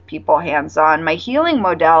working with people hands-on. My healing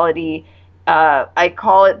modality, I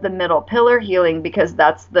call it the middle pillar healing, because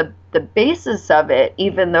that's the basis of it,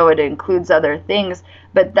 even though it includes other things.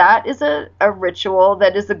 But that is a ritual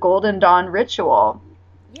that is a Golden Dawn ritual.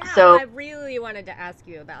 Yeah, so I really wanted to ask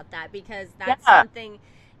you about that, because that's something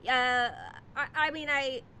I I mean,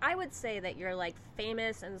 I would say that you're like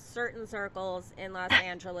famous in certain circles in Los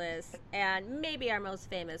Angeles, and maybe our most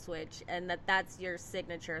famous witch, and that's your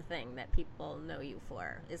signature thing that people know you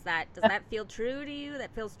for. Does that feel true to you?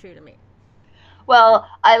 That feels true to me. Well,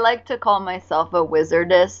 I like to call myself a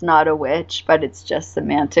wizardess, not a witch, but it's just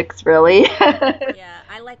semantics, really. Yeah,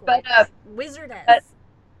 I like But witch. but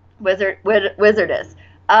Wizardess. wizardess.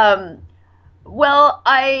 Um, well,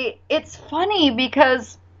 it's funny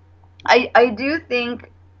because I do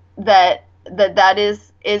think that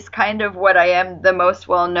is kind of what I am the most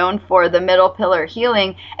well known for, the middle pillar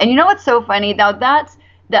healing. And you know what's so funny? Now that,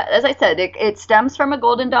 as I said, it stems from a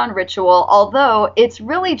Golden Dawn ritual, although it's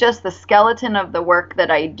really just the skeleton of the work that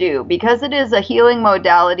I do, because it is a healing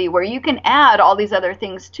modality where you can add all these other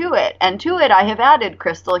things to it. And to it I have added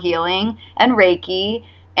crystal healing and Reiki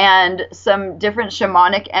and some different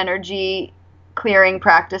shamanic energy clearing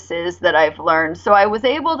practices that I've learned. So I was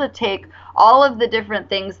able to take all of the different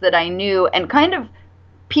things that I knew and kind of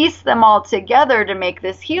piece them all together to make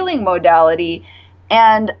this healing modality.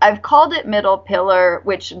 And I've called it middle pillar,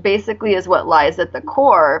 which basically is what lies at the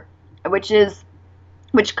core, which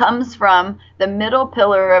comes from the middle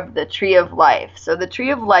pillar of the tree of life. So the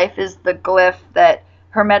tree of life is the glyph that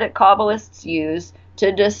Hermetic Kabbalists use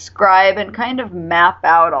to describe and kind of map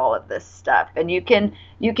out all of this stuff. And you can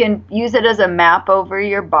use it as a map over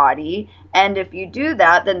your body. And if you do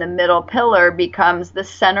that, then the middle pillar becomes the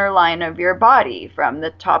center line of your body. From the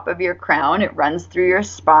top of your crown, it runs through your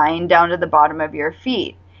spine down to the bottom of your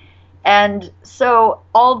feet. And so,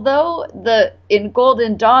 although in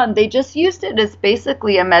Golden Dawn, they just used it as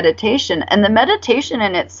basically a meditation, and the meditation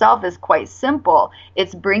in itself is quite simple.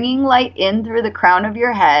 It's bringing light in through the crown of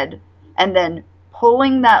your head and then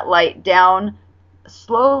pulling that light down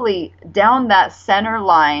slowly down that center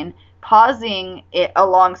line, pausing it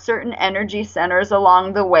along certain energy centers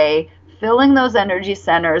along the way, filling those energy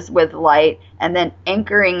centers with light, and then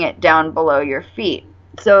anchoring it down below your feet.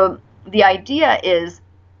 So the idea is,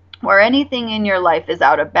 where anything in your life is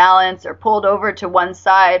out of balance or pulled over to one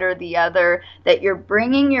side or the other, that you're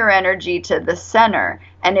bringing your energy to the center.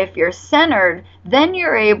 And if you're centered, then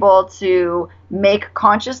you're able to make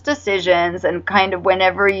conscious decisions, and kind of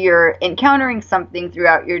whenever you're encountering something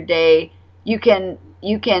throughout your day, you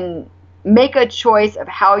can make a choice of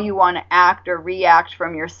how you want to act or react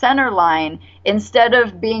from your center line, instead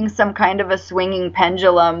of being some kind of a swinging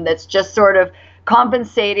pendulum that's just sort of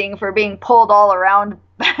compensating for being pulled all around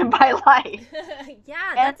by life. Yeah,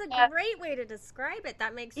 And that's a great way to describe it.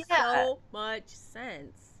 That makes so much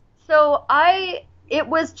sense. so it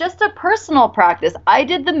was just a personal practice. I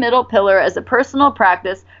did the middle pillar as a personal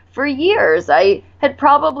practice for years. I had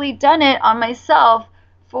probably done it on myself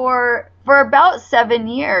for about 7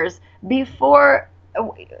 years before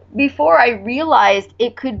I realized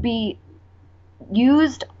it could be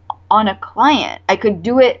used on a client. I could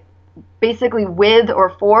do it basically with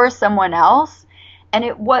or for someone else.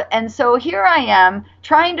 And so here I am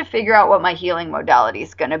trying to figure out what my healing modality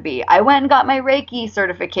is going to be. I went and got my Reiki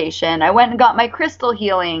certification. I went and got my crystal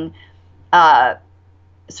healing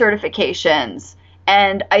certifications.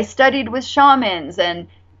 And I studied with shamans, and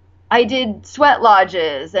I did sweat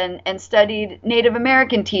lodges and studied Native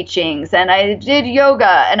American teachings, and I did yoga,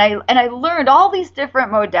 and I learned all these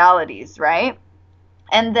different modalities, right?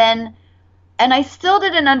 And I still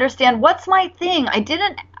didn't understand what's my thing.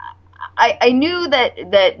 I knew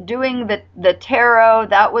that doing the tarot,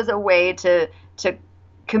 that was a way to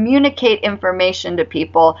communicate information to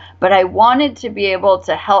people, but I wanted to be able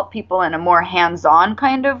to help people in a more hands-on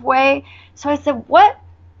kind of way. So I said, what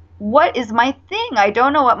is my thing? I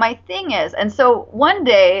don't know what my thing is. And so one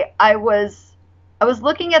day I was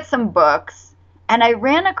looking at some books, and I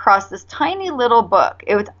ran across this tiny little book.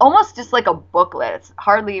 It was almost just like a booklet. It's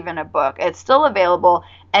hardly even a book. It's still available,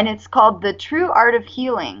 and it's called The True Art of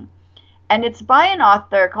Healing. And it's by an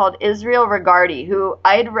author called Israel Regardie, who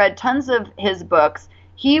I'd read tons of his books.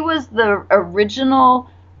 He was the original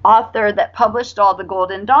author that published all the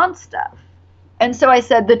Golden Dawn stuff. And so I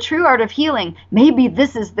said, The True Art of Healing. Maybe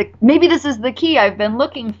this is the key I've been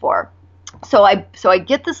looking for. So I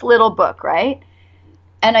get this little book, right?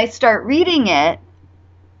 And I start reading it,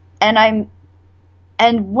 and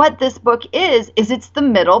what this book is it's the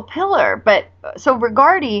middle pillar. But so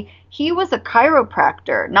Regardie, he was a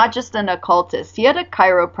chiropractor, not just an occultist. He had a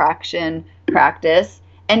chiropraction practice,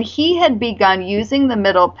 and he had begun using the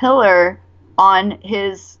middle pillar on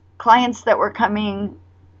his clients that were coming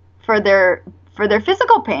for their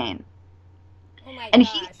physical pain. Oh my And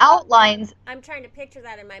gosh. he outlines. I'm trying to picture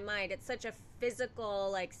that in my mind. It's such a physical,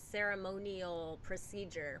 like, ceremonial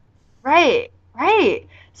procedure. Right.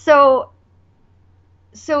 So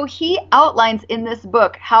so he outlines in this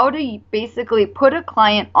book how to basically put a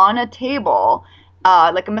client on a table,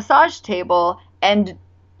 like a massage table, and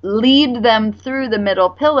lead them through the middle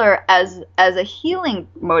pillar as a healing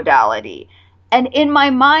modality. And in my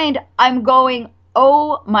mind, I'm going,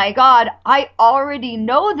 oh my God, I already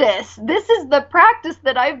know this. This is the practice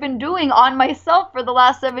that I've been doing on myself for the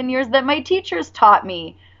last 7 years that my teachers taught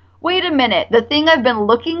me. Wait a minute, the thing I've been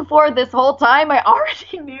looking for this whole time, I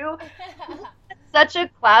already knew. Such a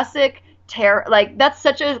classic tarot, like that's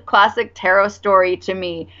such a classic tarot story to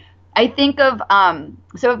me. I think of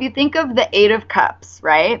so if you think of the Eight of Cups,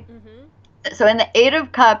 right? Mm-hmm. So in the Eight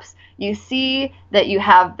of Cups, you see that you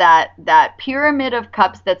have that pyramid of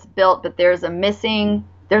cups that's built, but there's a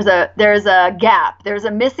gap, there's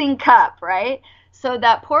a missing cup, right? So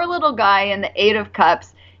that poor little guy in the Eight of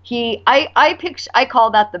Cups, I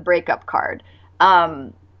call that the breakup card.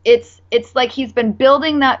 It's like he's been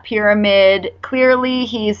building that pyramid. Clearly,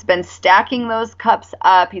 he's been stacking those cups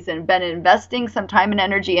up. He's been investing some time and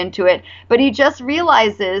energy into it, but he just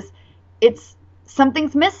realizes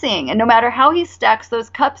something's missing. And no matter how he stacks those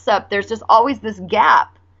cups up, there's just always this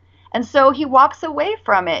gap. And so he walks away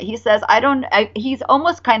from it. He says, he's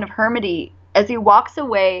almost kind of hermity. As he walks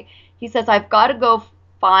away, he says, I've got to go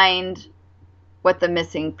find what the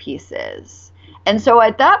missing piece is. And so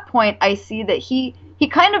at that point, I see that he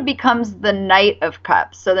kind of becomes the Knight of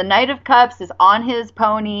Cups. So the Knight of Cups is on his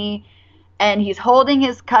pony, and he's holding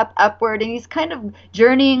his cup upward, and he's kind of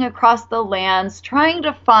journeying across the lands, trying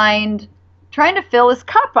to fill his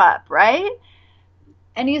cup up, right?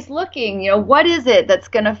 And he's looking, what is it that's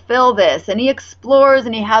going to fill this? And he explores,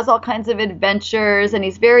 and he has all kinds of adventures, and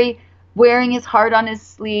he's very wearing his heart on his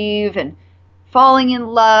sleeve, and falling in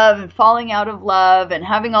love and falling out of love and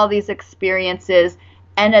having all these experiences.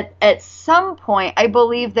 And at some point, I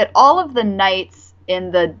believe that all of the knights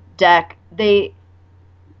in the deck, you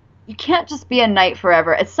can't just be a knight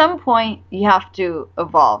forever. At some point, you have to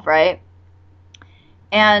evolve, right?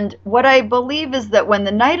 And what I believe is that when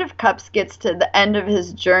the Knight of Cups gets to the end of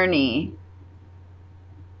his journey,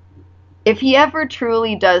 if he ever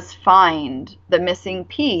truly does find the missing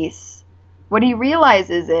piece, what he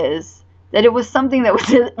realizes is that it was something that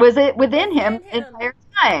was within him the entire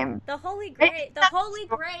time. The Holy Grail. Right? The Holy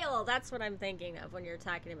Grail. That's what I'm thinking of when you're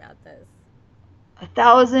talking about this.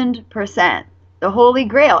 1,000%. The Holy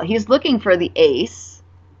Grail. He's looking for the ace,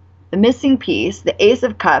 the missing piece, the Ace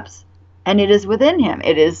of Cups, and it is within him.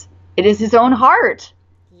 It is his own heart.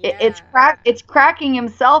 Yeah. It's cracking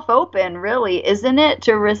himself open, really, isn't it?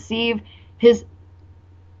 To receive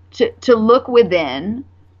to look within,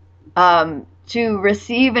 to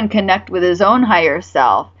receive and connect with his own higher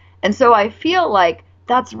self. And so I feel like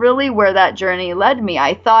that's really where that journey led me.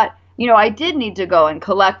 I thought, I did need to go and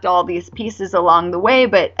collect all these pieces along the way,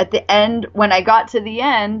 but at the end, when I got to the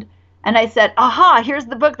end, and I said, aha, here's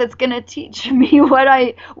the book that's going to teach me what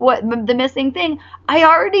the missing thing, I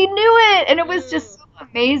already knew it. And it was just so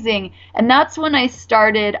amazing. And that's when I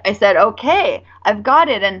said, okay, I've got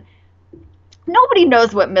it. And nobody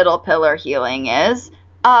knows what middle pillar healing is.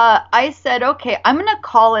 I said, okay, I'm going to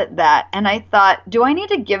call it that. And I thought, do I need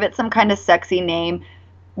to give it some kind of sexy name?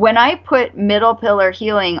 When I put middle pillar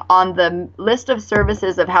healing on the list of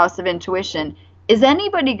services of House of Intuition, is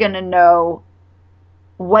anybody going to know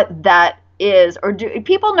what that is? Or do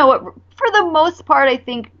people know it? For the most part, I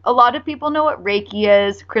think a lot of people know what Reiki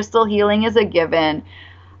is. Crystal healing is a given.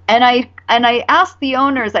 And I asked the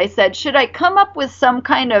owners, I said, should I come up with some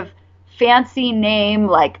kind of fancy name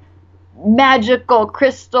like magical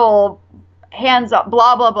crystal hands up,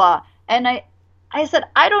 blah, blah, blah. And I said,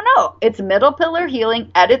 I don't know. It's middle pillar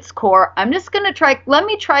healing at its core. I'm just going to let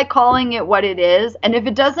me try calling it what it is. And if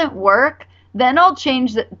it doesn't work, then I'll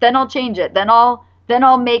change it. Then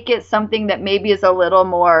I'll make it something that maybe is a little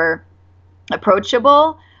more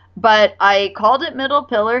approachable. But I called it middle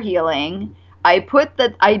pillar healing. I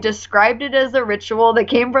described it as a ritual that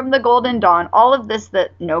came from the Golden Dawn. All of this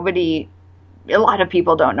that a lot of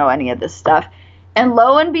people don't know any of this stuff. And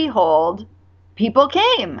lo and behold, people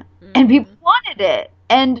came and people wanted it.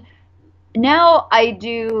 And now it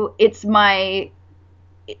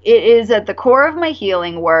is at the core of my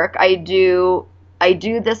healing work. I do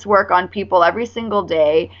this work on people every single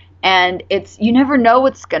day. And you never know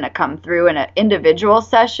what's going to come through in an individual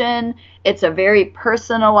session. It's a very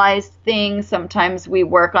personalized thing. Sometimes we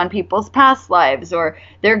work on people's past lives, or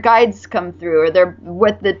their guides come through, or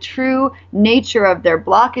what the true nature of their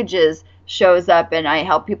blockages shows up, and I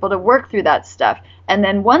help people to work through that stuff. And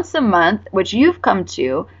then once a month, which you've come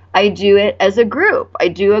to, I do it as a group. I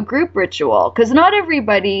do a group ritual, because not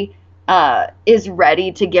everybody is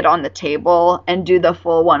ready to get on the table and do the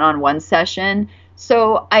full one-on-one session.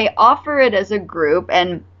 So I offer it as a group,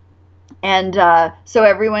 and so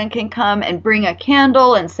everyone can come and bring a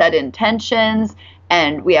candle and set intentions,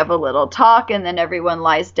 and we have a little talk, and then everyone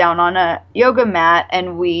lies down on a yoga mat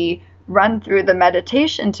and we run through the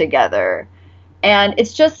meditation together. And it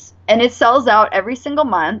sells out every single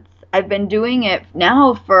month. I've been doing it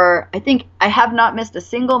now for, I think I have not missed a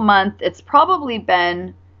single month. It's probably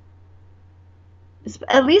been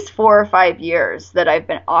at least 4 or 5 years that I've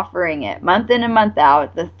been offering it, month in and month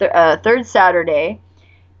out, the third Saturday.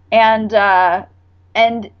 And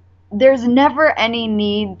there's never any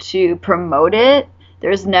need to promote it.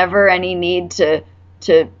 There's never any need to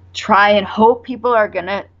try and hope people are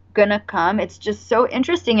gonna come. It's just so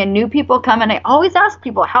interesting, and new people come, and I always ask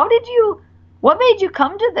people, what made you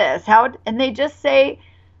come to this? And they just say,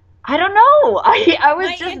 I don't know. I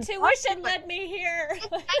was My intuition led me here.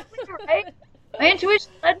 Exactly, right? My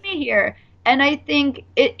intuition led me here. And I think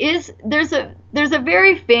there's a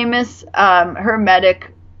very famous Hermetic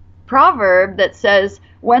proverb that says,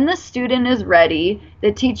 when the student is ready,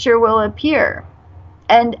 the teacher will appear.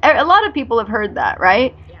 And a lot of people have heard that,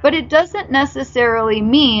 right? Yeah. But it doesn't necessarily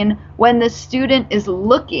mean when the student is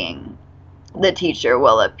looking, the teacher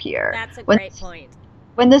will appear. That's a great point.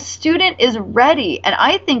 When the student is ready, and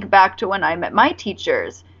I think back to when I met my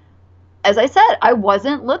teachers, as I said, I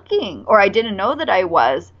wasn't looking, or I didn't know that I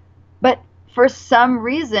was, but for some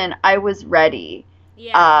reason I was ready.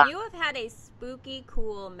 Yeah, you have had a spooky,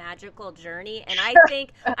 cool, magical journey, and I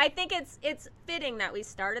think it's fitting that we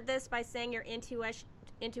started this by saying your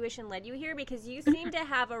intuition led you here, because you seem to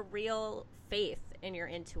have a real faith in your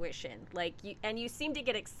intuition, and you seem to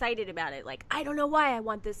get excited about it. Like, I don't know why I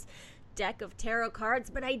want this deck of tarot cards,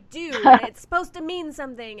 but I do, and it's supposed to mean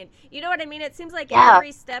something, and you know what I mean? It seems like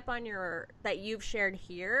every step that you've shared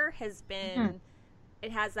here has been,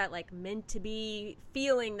 it has that like meant to be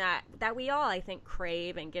feeling that we all, I think,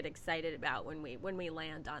 crave and get excited about when we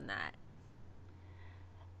land on that.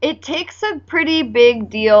 It takes a pretty big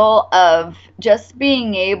deal of just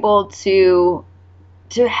being able to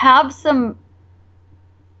have some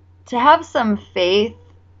faith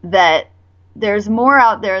that there's more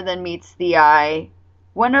out there than meets the eye.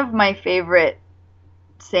 One of my favorite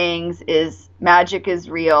sayings is magic is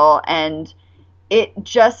real, and it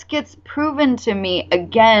just gets proven to me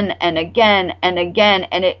again and again and again.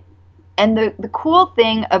 And the cool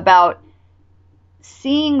thing about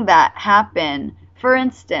seeing that happen, for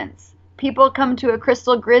instance, people come to a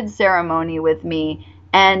crystal grid ceremony with me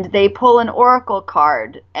and they pull an oracle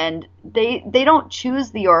card, and they don't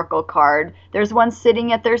choose the oracle card. There's one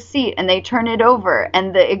sitting at their seat, and they turn it over,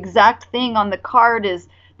 and the exact thing on the card is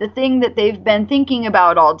the thing that they've been thinking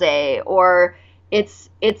about all day, or it's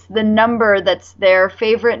the number that's their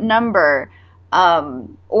favorite number,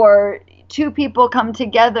 or two people come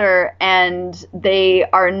together and they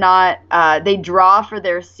are not, they draw for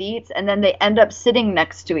their seats, and then they end up sitting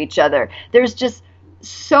next to each other. There's just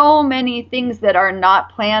so many things that are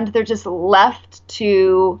not planned. They're just left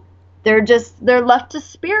to, they're left to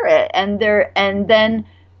spirit, and then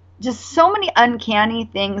just so many uncanny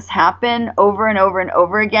things happen over and over and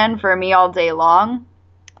over again for me all day long,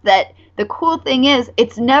 that the cool thing is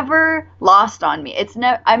it's never lost on me.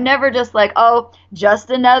 I'm never just like, oh, just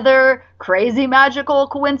another crazy magical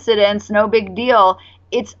coincidence, no big deal.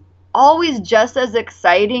 It's always just as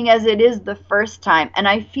exciting as it is the first time. And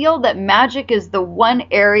I feel that magic is the one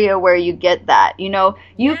area where you get that. You know,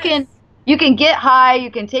 you can get high,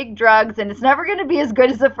 you can take drugs, and it's never going to be as good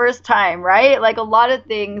as the first time, right? Like a lot of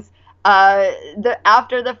things,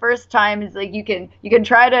 after the first time is like you can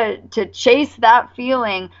try to chase that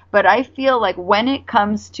feeling, but I feel like when it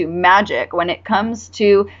comes to magic, when it comes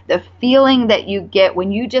to the feeling that you get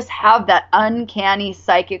when you just have that uncanny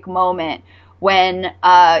psychic moment, when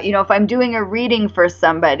if I'm doing a reading for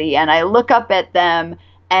somebody and I look up at them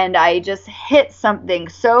and I just hit something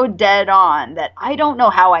so dead on that I don't know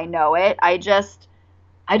how I know it, I just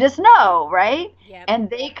know, right? Yep. And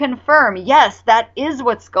they confirm, yes, that is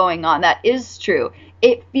what's going on. That is true.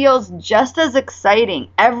 It feels just as exciting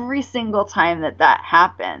every single time that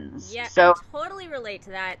happens. Yeah, so I totally relate to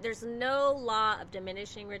that. There's no law of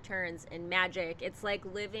diminishing returns in magic. It's like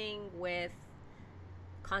living with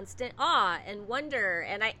constant awe and wonder,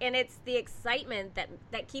 and it's the excitement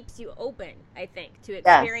that keeps you open, I think, to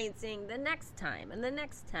experiencing the next time and the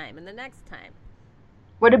next time and the next time.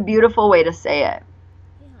 What a beautiful way to say it.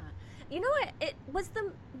 You know what?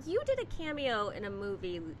 You did a cameo in a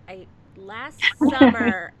movie last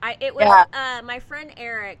summer. It was my friend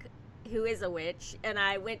Eric, who is a witch, and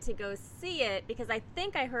I went to go see it because I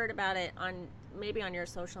think I heard about it maybe on your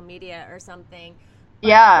social media or something.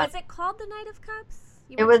 But was it called The Knight of Cups?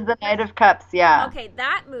 It was The Knight of Cups, yeah. Okay,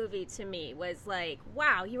 that movie to me was like,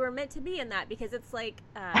 wow, you were meant to be in that, because it's like,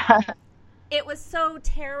 it was so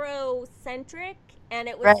tarot-centric, and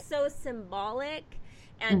it was so symbolic,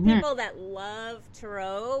 and people that love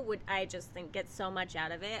tarot would, I just think, get so much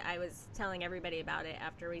out of it. I was telling everybody about it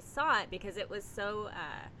after we saw it, because it was so,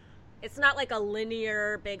 it's not like a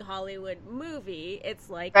linear big Hollywood movie. It's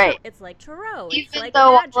like, it's like tarot. It's like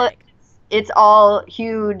magic. It's all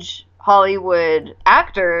huge Hollywood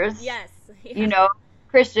actors. Yes. Yeah. You know,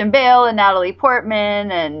 Christian Bale and Natalie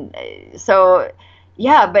Portman, and so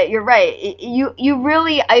yeah, but you're right. You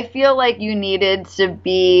really, I feel like you needed to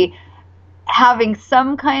be having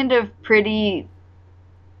some kind of pretty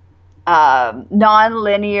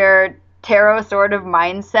non-linear tarot sort of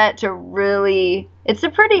mindset to really, it's a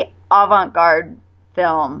pretty avant-garde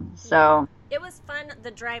film. So it was fun,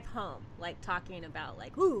 the drive home, like talking about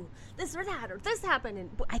like, ooh, this or that, or this happened, and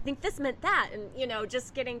I think this meant that, and you know,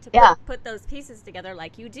 just getting to put those pieces together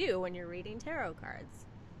like you do when you're reading tarot cards.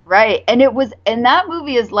 Right. And that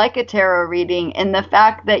movie is like a tarot reading in the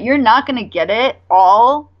fact that you're not going to get it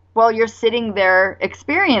all while you're sitting there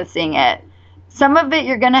experiencing it. Some of it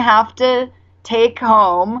you're going to have to take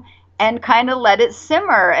home and kind of let it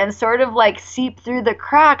simmer and sort of like seep through the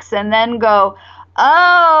cracks and then go,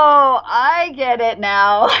 oh, I get it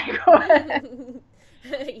now.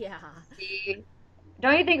 Yeah.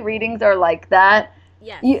 Don't you think readings are like that?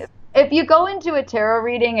 Yes. If you go into a tarot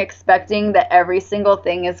reading expecting that every single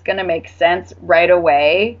thing is going to make sense right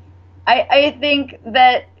away, I think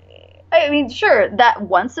that, I mean, sure, that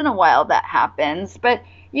once in a while that happens, but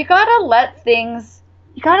you gotta let things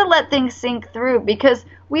sink through, because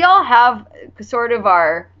we all have sort of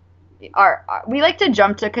our we like to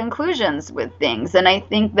jump to conclusions with things, and I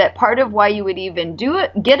think that part of why you would even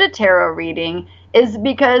get a tarot reading is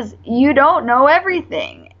because you don't know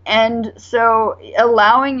everything. And so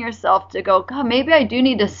allowing yourself to go, God, maybe I do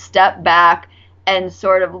need to step back and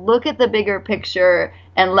sort of look at the bigger picture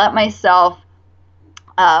and let myself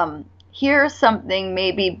hear something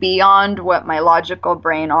maybe beyond what my logical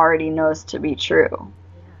brain already knows to be true.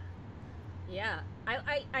 Yeah.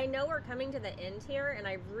 I know we're coming to the end here, and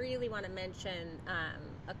I really want to mention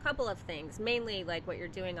a couple of things, mainly like what you're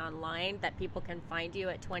doing online, that people can find you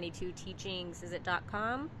at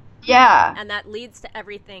 22teachingsisit.com. Yeah. And that leads to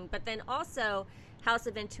everything. But then also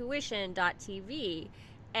houseofintuition.tv.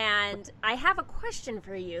 And I have a question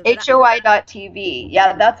for you. HOI.TV.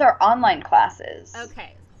 Yeah, that's our online classes.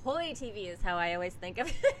 Okay. Holy TV is how I always think of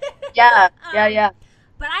it. Yeah.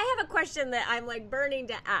 But I have a question that I'm like burning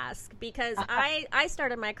to ask, because I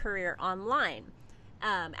started my career online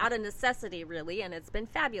out of necessity, really, and it's been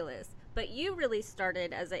fabulous. But you really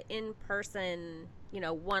started as an in-person,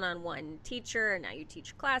 one-on-one teacher, and now you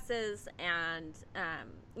teach classes and,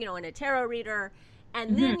 and a tarot reader,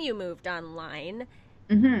 and then you moved online.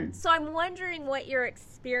 Mm-hmm. So I'm wondering what your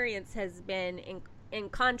experience has been in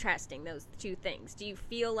contrasting those two things. Do you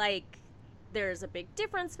feel like there's a big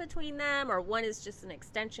difference between them, or one is just an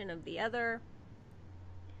extension of the other?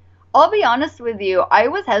 I'll be honest with you. I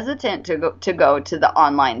was hesitant to go to the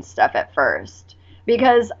online stuff at first,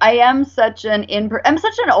 because I am such an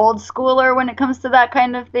old schooler when it comes to that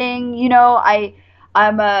kind of thing.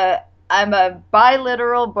 I'm a buy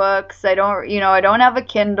literal books. I don't have a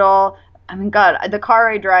Kindle. I mean, God, the car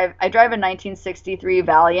I drive a 1963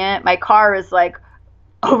 Valiant. My car is like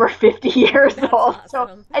over 50 years That's old.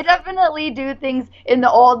 Awesome. So I definitely do things in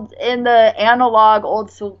the analog,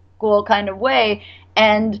 old school kind of way.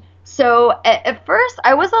 And so at first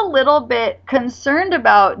I was a little bit concerned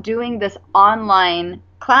about doing this online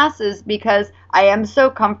classes, because I am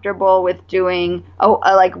so comfortable with doing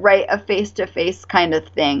a face-to-face kind of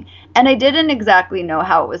thing. And I didn't exactly know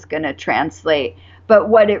how it was going to translate. But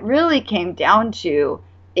what it really came down to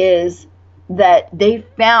is that they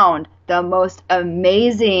found the most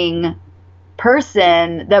amazing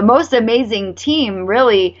person, the most amazing team,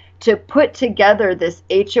 really, to put together this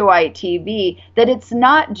HOI TV, that it's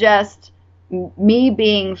not just me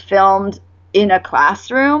being filmed in a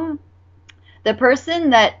classroom. The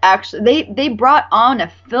person that actually, they brought on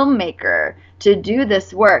a filmmaker to do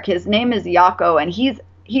this work. His name is Jaakko, and he's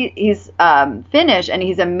Finnish, and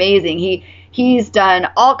he's amazing. He's done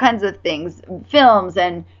all kinds of things, films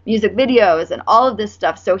and music videos and all of this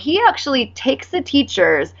stuff. So he actually takes the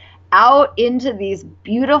teachers out into these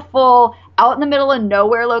beautiful, out in the middle of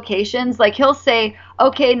nowhere locations. Like, he'll say,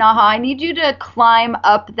 okay, Naha, I need you to climb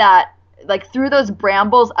up that, like through those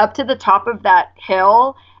brambles up to the top of that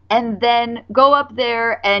hill, and then go up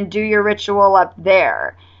there and do your ritual up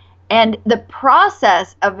there. And the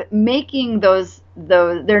process of making those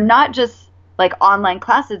they're not just like online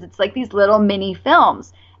classes. It's like these little mini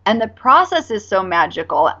films. And the process is so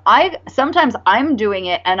magical. Sometimes I'm doing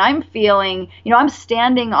it and I'm feeling, I'm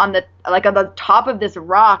standing on the top of this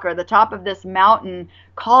rock or the top of this mountain,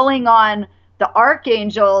 calling on the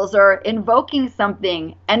archangels or invoking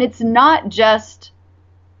something. And it's not just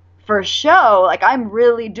for show. Like, I'm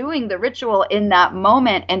really doing the ritual in that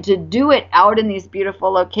moment, and to do it out in these beautiful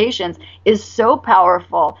locations is so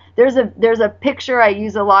powerful. There's a picture I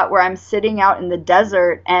use a lot where I'm sitting out in the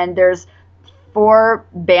desert and there's 4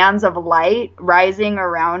 bands of light rising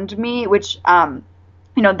around me, which,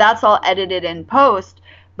 that's all edited in post,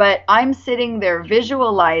 but I'm sitting there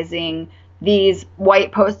visualizing these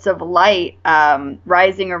white posts of light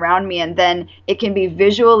rising around me, and then it can be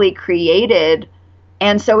visually created.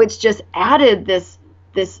 And so it's just added this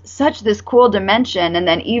cool dimension. And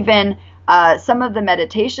then even some of the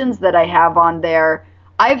meditations that I have on there,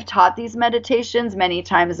 I've taught these meditations many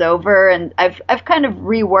times over, and I've kind of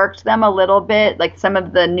reworked them a little bit, like some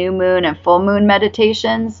of the new moon and full moon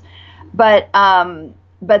meditations. But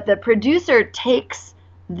the producer takes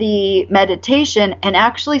the meditation and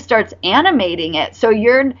actually starts animating it. So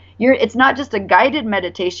it's not just a guided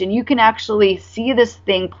meditation. You can actually see this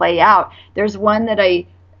thing play out. There's one that I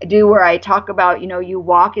do where I talk about, you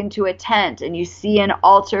walk into a tent and you see an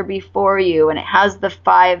altar before you, and it has the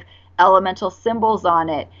 5 elemental symbols on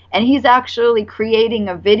it, and he's actually creating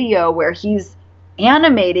a video where he's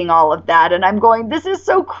animating all of that, and I'm going, this is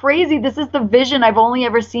so crazy. This is the vision. I've only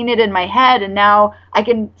ever seen it in my head, and now I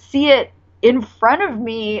can see it in front of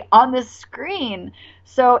me on the screen.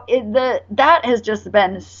 So that has just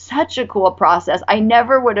been such a cool process. I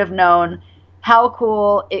never would have known how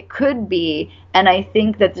cool it could be, and I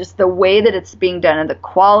think that just the way that it's being done and the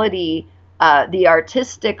quality, the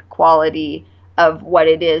artistic quality of what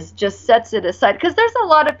it is just sets it aside, because there's a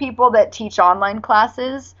lot of people that teach online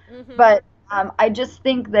classes, but I just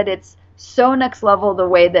think that it's so next level the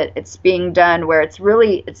way that it's being done, where it's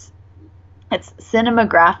it's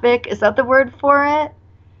cinematographic. Is that the word for it?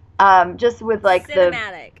 Just with like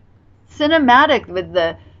cinematic with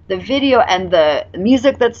the video and the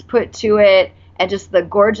music that's put to it, and just the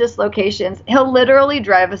gorgeous locations. He'll literally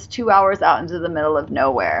drive us 2 hours out into the middle of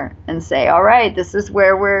nowhere and say, all right, this is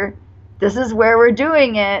where we're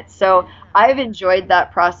doing it. So I've enjoyed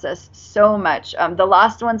that process so much. The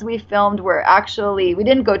last ones we filmed were actually, we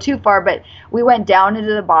didn't go too far, but we went down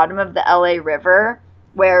into the bottom of the LA River,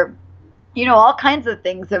 where, all kinds of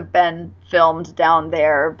things have been filmed down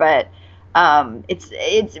there, but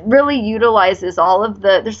it's really utilizes all of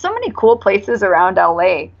there's so many cool places around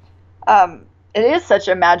LA. It is such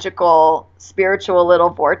a magical, spiritual little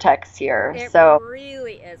vortex here. It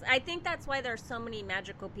really is. I think that's why there's so many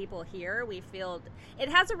magical people here. We feel it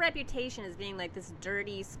has a reputation as being like this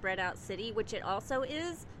dirty, spread out city, which it also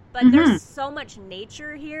is. But there's so much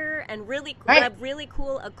nature here, and really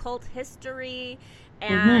cool occult history,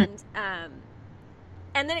 and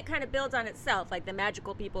then it kind of builds on itself. Like, the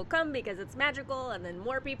magical people come because it's magical, and then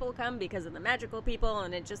more people come because of the magical people,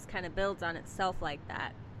 and it just kind of builds on itself like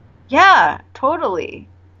that. Yeah, totally.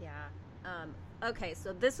 Yeah. Okay,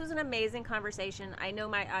 so this was an amazing conversation. I know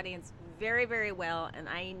my audience very, very well, and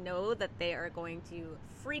I know that they are going to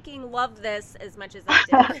freaking love this as much as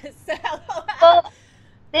I did. Well,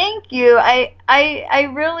 thank you. I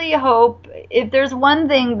really hope, if there's one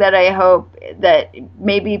thing that I hope that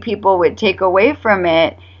maybe people would take away from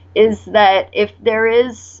it, is that if there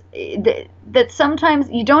is, that sometimes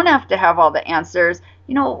you don't have to have all the answers.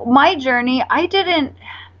 My journey, I didn't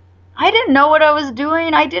know what I was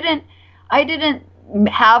doing. I didn't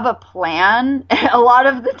have a plan a lot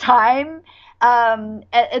of the time.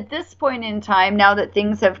 At this point in time, now that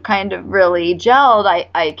things have kind of really gelled,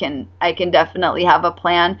 I can definitely have a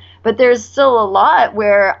plan. But there's still a lot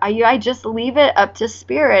where I just leave it up to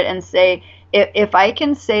spirit and say, if I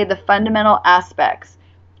can say the fundamental aspects,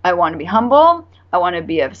 I want to be humble, I want to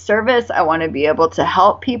be of service, I want to be able to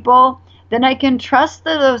help people, then I can trust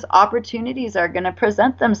that those opportunities are going to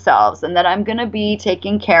present themselves, and that I'm going to be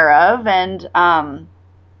taken care of, and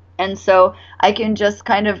so I can just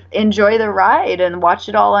kind of enjoy the ride and watch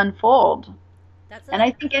it all unfold. And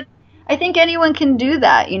I think anyone can do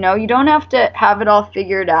that. You don't have to have it all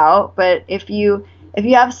figured out, but if you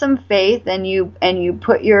have some faith and you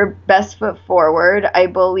put your best foot forward, I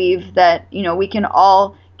believe that we can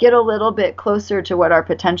all get a little bit closer to what our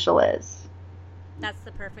potential is. That's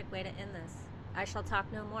the perfect way to end this. I shall talk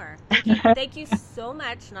no more. Thank you so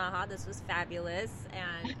much, Naha. This was fabulous.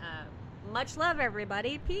 And much love,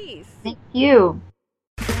 everybody. Peace. Thank you.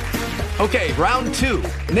 Okay, round 2.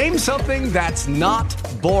 Name something that's not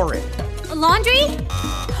boring. A laundry?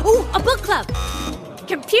 Ooh, a book club.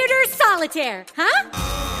 computer solitaire, huh?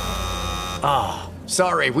 Ah, oh,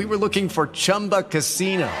 sorry. We were looking for Chumba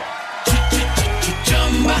Casino.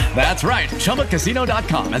 That's right.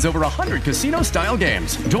 ChumbaCasino.com has over 100 casino-style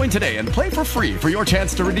games. Join today and play for free for your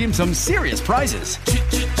chance to redeem some serious prizes.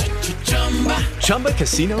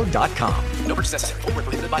 ChumbaCasino.com. No purchase necessary. Void where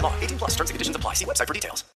prohibited by law. 18+ terms and conditions apply. See website for details.